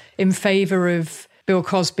decisions in favour of Bill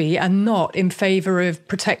Cosby and not in favour of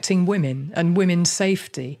protecting women and women's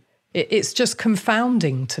safety? It's just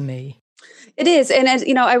confounding to me. It is. And as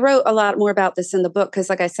you know, I wrote a lot more about this in the book because,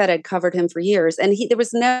 like I said, I'd covered him for years, and there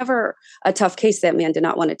was never a tough case that man did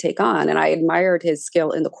not want to take on. And I admired his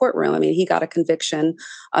skill in the courtroom. I mean, he got a conviction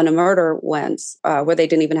on a murder once where they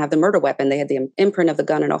didn't even have the murder weapon. They had the imprint of the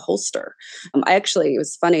gun in a holster. It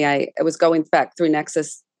was funny. I was going back through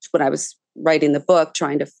Nexus when I was writing the book,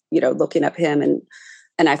 trying to, looking up him,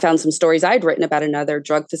 and I found some stories I'd written about another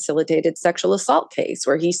drug-facilitated sexual assault case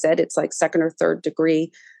where he said it's like second or third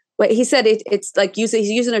degree. But he said it's like he's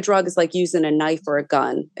using a drug is like using a knife or a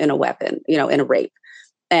gun in a weapon, in a rape.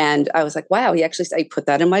 And I was like, wow, I put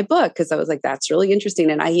that in my book because I was like, that's really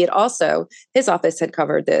interesting. And his office had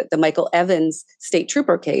covered the Michael Evans state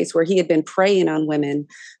trooper case where he had been preying on women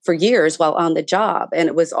for years while on the job. And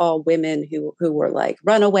it was all women who were like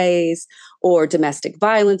runaways or domestic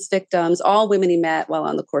violence victims, all women he met while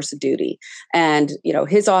on the course of duty. And,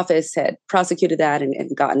 his office had prosecuted that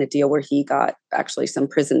and gotten a deal where he got actually some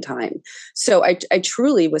prison time. So I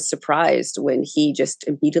truly was surprised when he just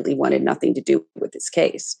immediately wanted nothing to do with this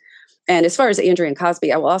case. And as far as Andrea and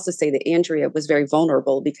Cosby, I will also say that Andrea was very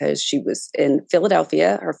vulnerable because she was in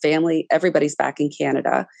Philadelphia, her family, everybody's back in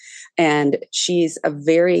Canada. And she's a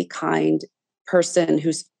very kind person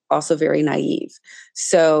who's also very naive.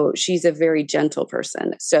 So she's a very gentle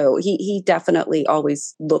person. So he definitely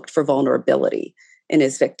always looked for vulnerability in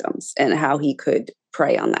his victims and how he could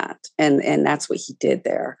prey on that. And that's what he did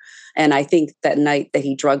there. And I think that night that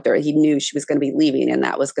he drugged her, he knew she was going to be leaving and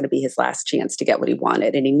that was going to be his last chance to get what he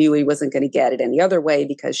wanted. And he knew he wasn't going to get it any other way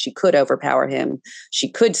because she could overpower him. She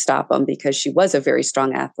could stop him because she was a very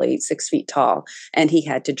strong athlete, 6 feet tall, and he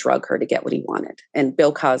had to drug her to get what he wanted. And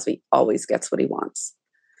Bill Cosby always gets what he wants.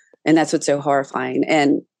 And that's what's so horrifying.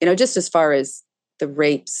 And, just as far as the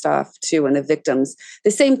rape stuff too, and the victims,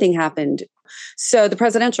 the same thing happened. So the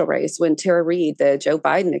presidential race, when Tara Reid, the Joe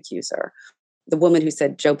Biden accuser, the woman who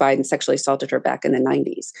said Joe Biden sexually assaulted her back in the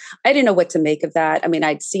 90s. I didn't know what to make of that. I mean,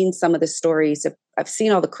 I'd seen some of the stories. I've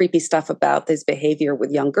seen all the creepy stuff about his behavior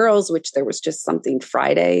with young girls, which there was just something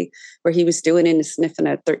Friday where he was doing and sniffing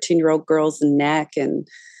a 13-year-old girl's neck and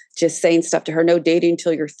just saying stuff to her, no dating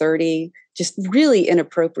until you're 30, just really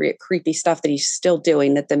inappropriate, creepy stuff that he's still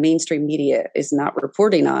doing that the mainstream media is not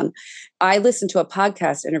reporting on. I listened to a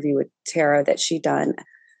podcast interview with Tara that she done.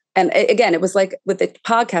 And again, it was like with the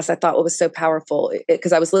podcast, I thought what was so powerful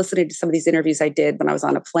because I was listening to some of these interviews I did when I was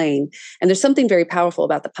on a plane. And there's something very powerful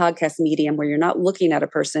about the podcast medium where you're not looking at a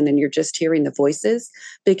person and you're just hearing the voices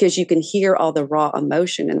because you can hear all the raw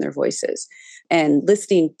emotion in their voices. And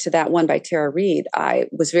listening to that one by Tara Reid, I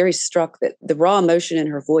was very struck that the raw emotion in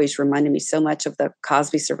her voice reminded me so much of the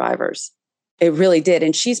Cosby survivors. It really did.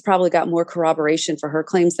 And she's probably got more corroboration for her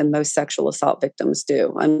claims than most sexual assault victims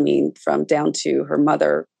do. I mean, from down to her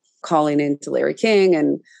mother calling into Larry King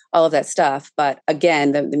and all of that stuff. But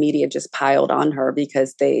again, the media just piled on her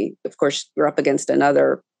because they, of course, were up against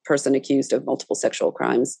another person accused of multiple sexual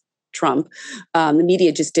crimes, Trump. The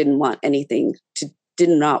media just did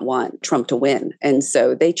not want Trump to win. And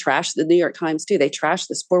so they trashed the New York Times too. They trashed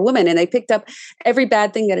this poor woman and they picked up every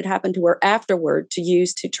bad thing that had happened to her afterward to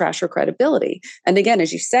use to trash her credibility. And again,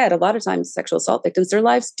 as you said, a lot of times sexual assault victims, their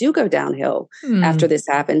lives do go downhill after this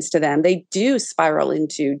happens to them. They do spiral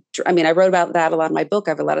into, I mean, I wrote about that a lot in my book.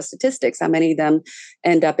 I have a lot of statistics, how many of them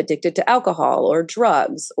end up addicted to alcohol or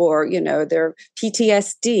drugs or, their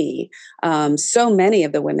PTSD. So many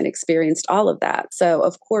of the women experienced all of that. So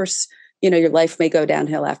of course, your life may go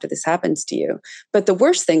downhill after this happens to you. But the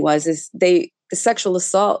worst thing is the sexual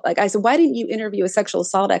assault. Like I said, why didn't you interview a sexual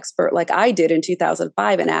assault expert like I did in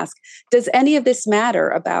 2005 and ask, does any of this matter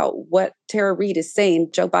about what Tara Reid is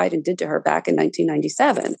saying Joe Biden did to her back in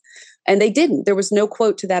 1997? And they didn't. There was no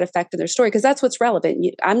quote to that effect in their story because that's what's relevant.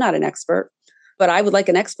 I'm not an expert, but I would like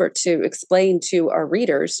an expert to explain to our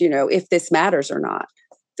readers, if this matters or not.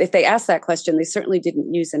 If they asked that question, they certainly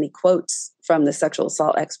didn't use any quotes from the sexual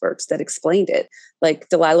assault experts that explained it. Like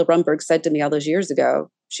Delilah Rumberg said to me all those years ago,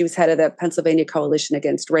 she was head of the Pennsylvania Coalition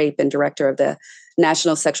Against Rape and director of the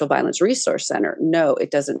National Sexual Violence Resource Center. No, it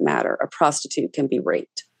doesn't matter. A prostitute can be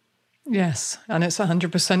raped. Yes, and it's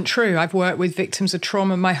 100% true. I've worked with victims of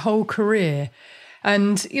trauma my whole career.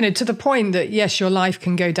 And, to the point that, yes, your life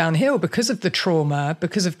can go downhill because of the trauma,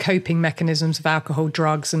 because of coping mechanisms of alcohol,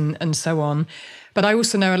 drugs, and so on. But I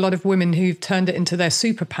also know a lot of women who've turned it into their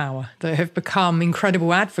superpower, that have become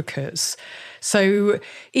incredible advocates. So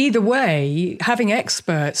either way, having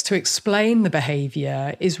experts to explain the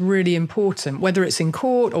behaviour is really important, whether it's in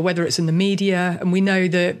court or whether it's in the media. And we know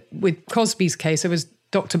that with Cosby's case, there was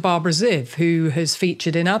Dr. Barbara Ziv, who has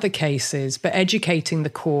featured in other cases, but educating the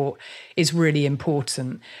court is really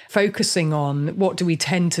important. Focusing on what do we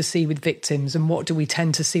tend to see with victims and what do we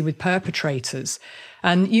tend to see with perpetrators.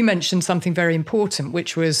 And you mentioned something very important,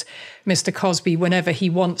 which was Mr. Cosby, whenever he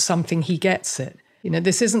wants something, he gets it.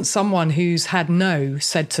 This isn't someone who's had no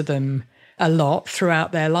said to them a lot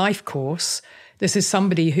throughout their life course. This is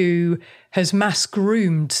somebody who has mass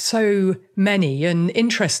groomed so many. And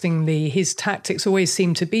interestingly, his tactics always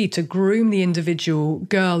seem to be to groom the individual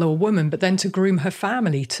girl or woman, but then to groom her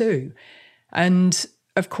family too. And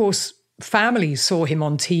of course, families saw him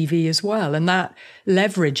on TV as well. And that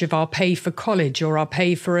leverage of I'll pay for college or I'll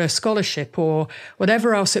pay for a scholarship or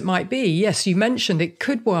whatever else it might be. Yes, you mentioned it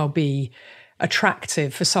could well be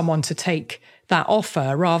attractive for someone to take that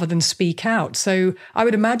offer rather than speak out. So I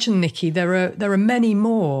would imagine, Nikki, there are many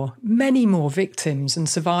more victims and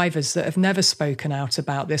survivors that have never spoken out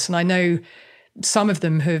about this. And I know some of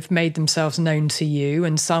them have made themselves known to you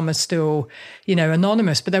and some are still,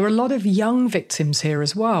 anonymous. But there were a lot of young victims here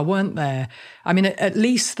as well, weren't there? I mean, at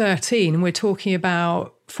least 13, we're talking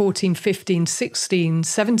about 14, 15, 16,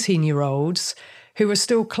 17-year-olds who are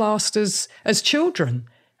still classed as children.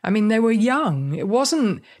 I mean, they were young. It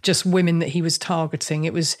wasn't just women that he was targeting.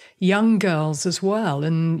 It was young girls as well.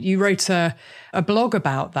 And you wrote a blog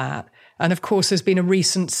about that. And of course, there's been a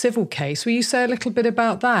recent civil case. Will you say a little bit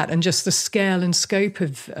about that and just the scale and scope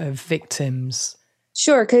of victims?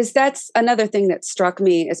 Sure, because that's another thing that struck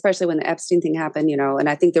me, especially when the Epstein thing happened, and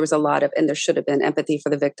I think there was a lot of, and there should have been empathy for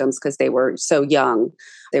the victims because they were so young.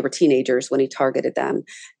 They were teenagers when he targeted them.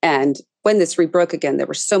 And when this rebroke again, there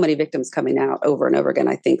were so many victims coming out over and over again.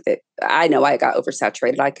 I think that I know I got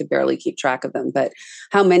oversaturated. I could barely keep track of them, but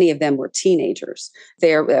how many of them were teenagers?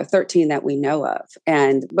 There are 13 that we know of.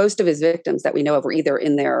 And most of his victims that we know of were either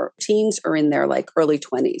in their teens or in their early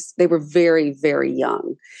 20s. They were very, very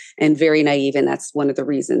young and very naive. And that's one of the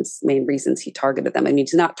main reasons he targeted them. I mean,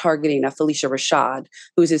 he's not targeting a Felicia Rashad,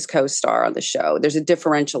 who's his co-star on the show. There's a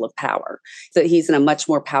differential of power. So he's in a much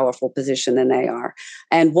more powerful position than they are.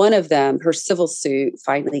 And one of them, her civil suit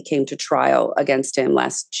finally came to trial against him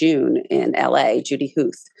last June in LA, Judy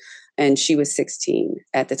Huth. And she was 16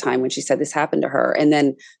 at the time when she said this happened to her. And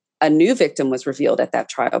then a new victim was revealed at that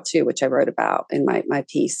trial too, which I wrote about in my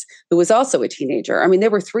piece, who was also a teenager. I mean,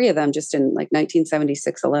 there were 3 of them just in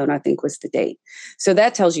 1976 alone, I think was the date. So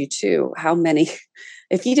that tells you too, how many,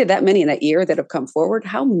 if he did that many in that year that have come forward,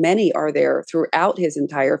 how many are there throughout his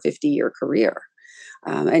entire 50-year career?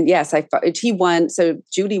 And yes, he won. So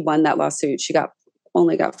Judy won that lawsuit. She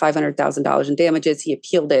only got $500,000 in damages. He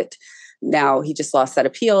appealed it. Now he just lost that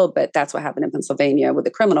appeal, but that's what happened in Pennsylvania with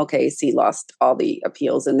the criminal case. He lost all the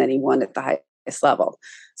appeals and then he won at the highest level.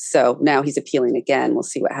 So now he's appealing again. We'll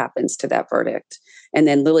see what happens to that verdict. And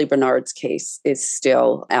then Lily Bernard's case is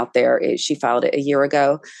still out there. She filed it a year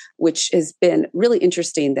ago, which has been really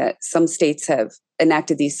interesting that some states have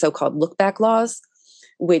enacted these so-called look-back laws,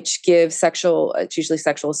 which give it's usually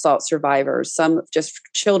sexual assault survivors, some just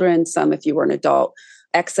children, some if you were an adult,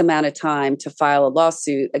 X amount of time to file a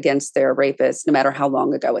lawsuit against their rapist, no matter how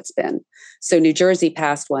long ago it's been. So New Jersey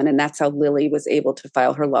passed one, and that's how Lily was able to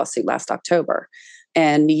file her lawsuit last October.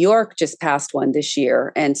 And New York just passed one this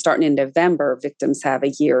year, and starting in November, victims have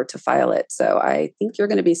a year to file it. So I think you're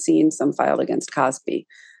going to be seeing some filed against Cosby,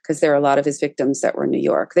 because there are a lot of his victims that were in New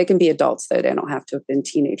York. They can be adults, though. They don't have to have been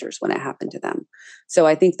teenagers when it happened to them. So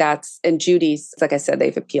I think and Judy's, like I said,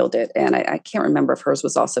 they've appealed it. And I can't remember if hers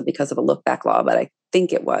was also because of a look-back law, but I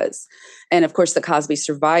think it was. And of course, the Cosby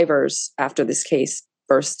survivors, after this case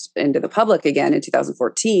burst into the public again in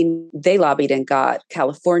 2014, they lobbied and got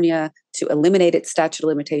California to eliminate its statute of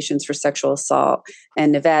limitations for sexual assault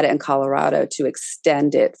and Nevada and Colorado to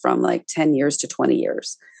extend it from 10 years to 20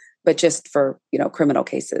 years. But just for, criminal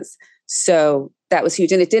cases. So that was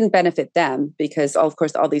huge. And it didn't benefit them because, of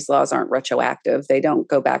course, all these laws aren't retroactive. They don't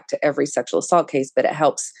go back to every sexual assault case, but it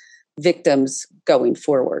helps victims going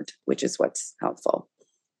forward, which is what's helpful.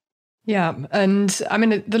 Yeah. And I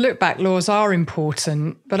mean, the look back laws are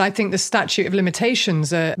important, but I think the statute of limitations,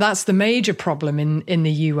 that's the major problem in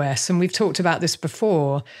the US. And we've talked about this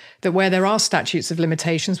before, that where there are statutes of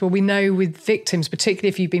limitations, well, we know with victims, particularly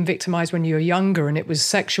if you've been victimized when you were younger and it was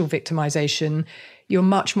sexual victimization, you're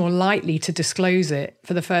much more likely to disclose it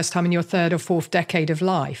for the first time in your 3rd or 4th decade of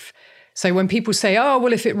life. So when people say, oh,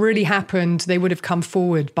 well, if it really happened, they would have come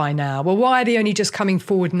forward by now. Well, why are they only just coming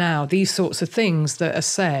forward now? These sorts of things that are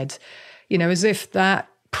said, as if that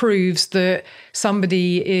proves that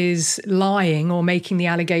somebody is lying or making the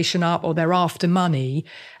allegation up or they're after money.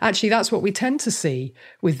 Actually, that's what we tend to see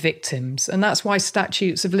with victims. And that's why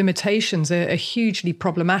statutes of limitations are hugely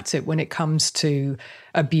problematic when it comes to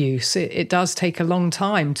abuse. It does take a long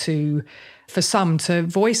time for some to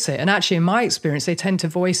voice it. And actually, in my experience, they tend to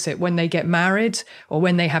voice it when they get married or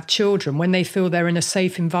when they have children, when they feel they're in a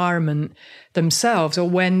safe environment themselves, or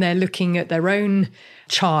when they're looking at their own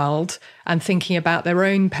child and thinking about their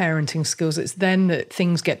own parenting skills. It's then that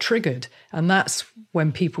things get triggered. And that's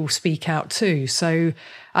when people speak out too. So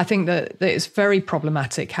I think that it's very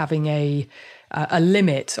problematic having a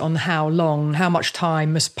limit on how much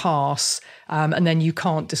time must pass, and then you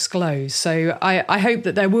can't disclose. So I hope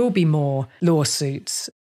that there will be more lawsuits.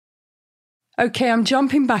 Okay, I'm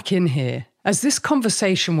jumping back in here, as this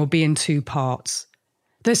conversation will be in 2 parts.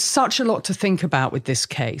 There's such a lot to think about with this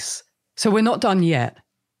case, so we're not done yet.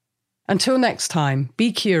 Until next time,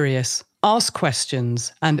 be curious, ask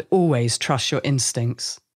questions, and always trust your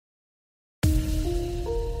instincts.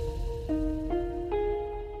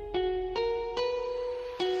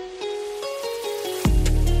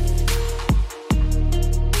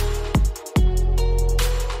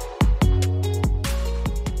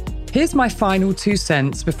 Here's my final 2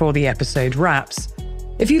 cents before the episode wraps.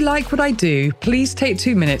 If you like what I do, please take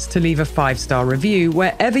 2 minutes to leave a 5-star review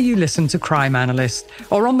wherever you listen to Crime Analyst,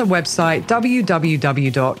 or on the website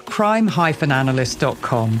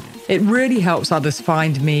www.crime-analyst.com. It really helps others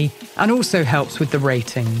find me and also helps with the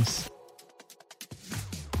ratings.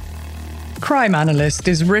 Crime Analyst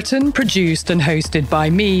is written, produced and hosted by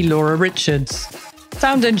me, Laura Richards.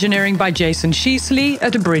 Sound engineering by Jason Sheasley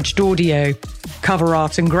at Abridged Audio. Cover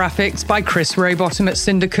art and graphics by Chris Rowbottom at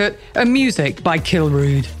Syndicate, and music by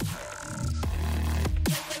Kilrude.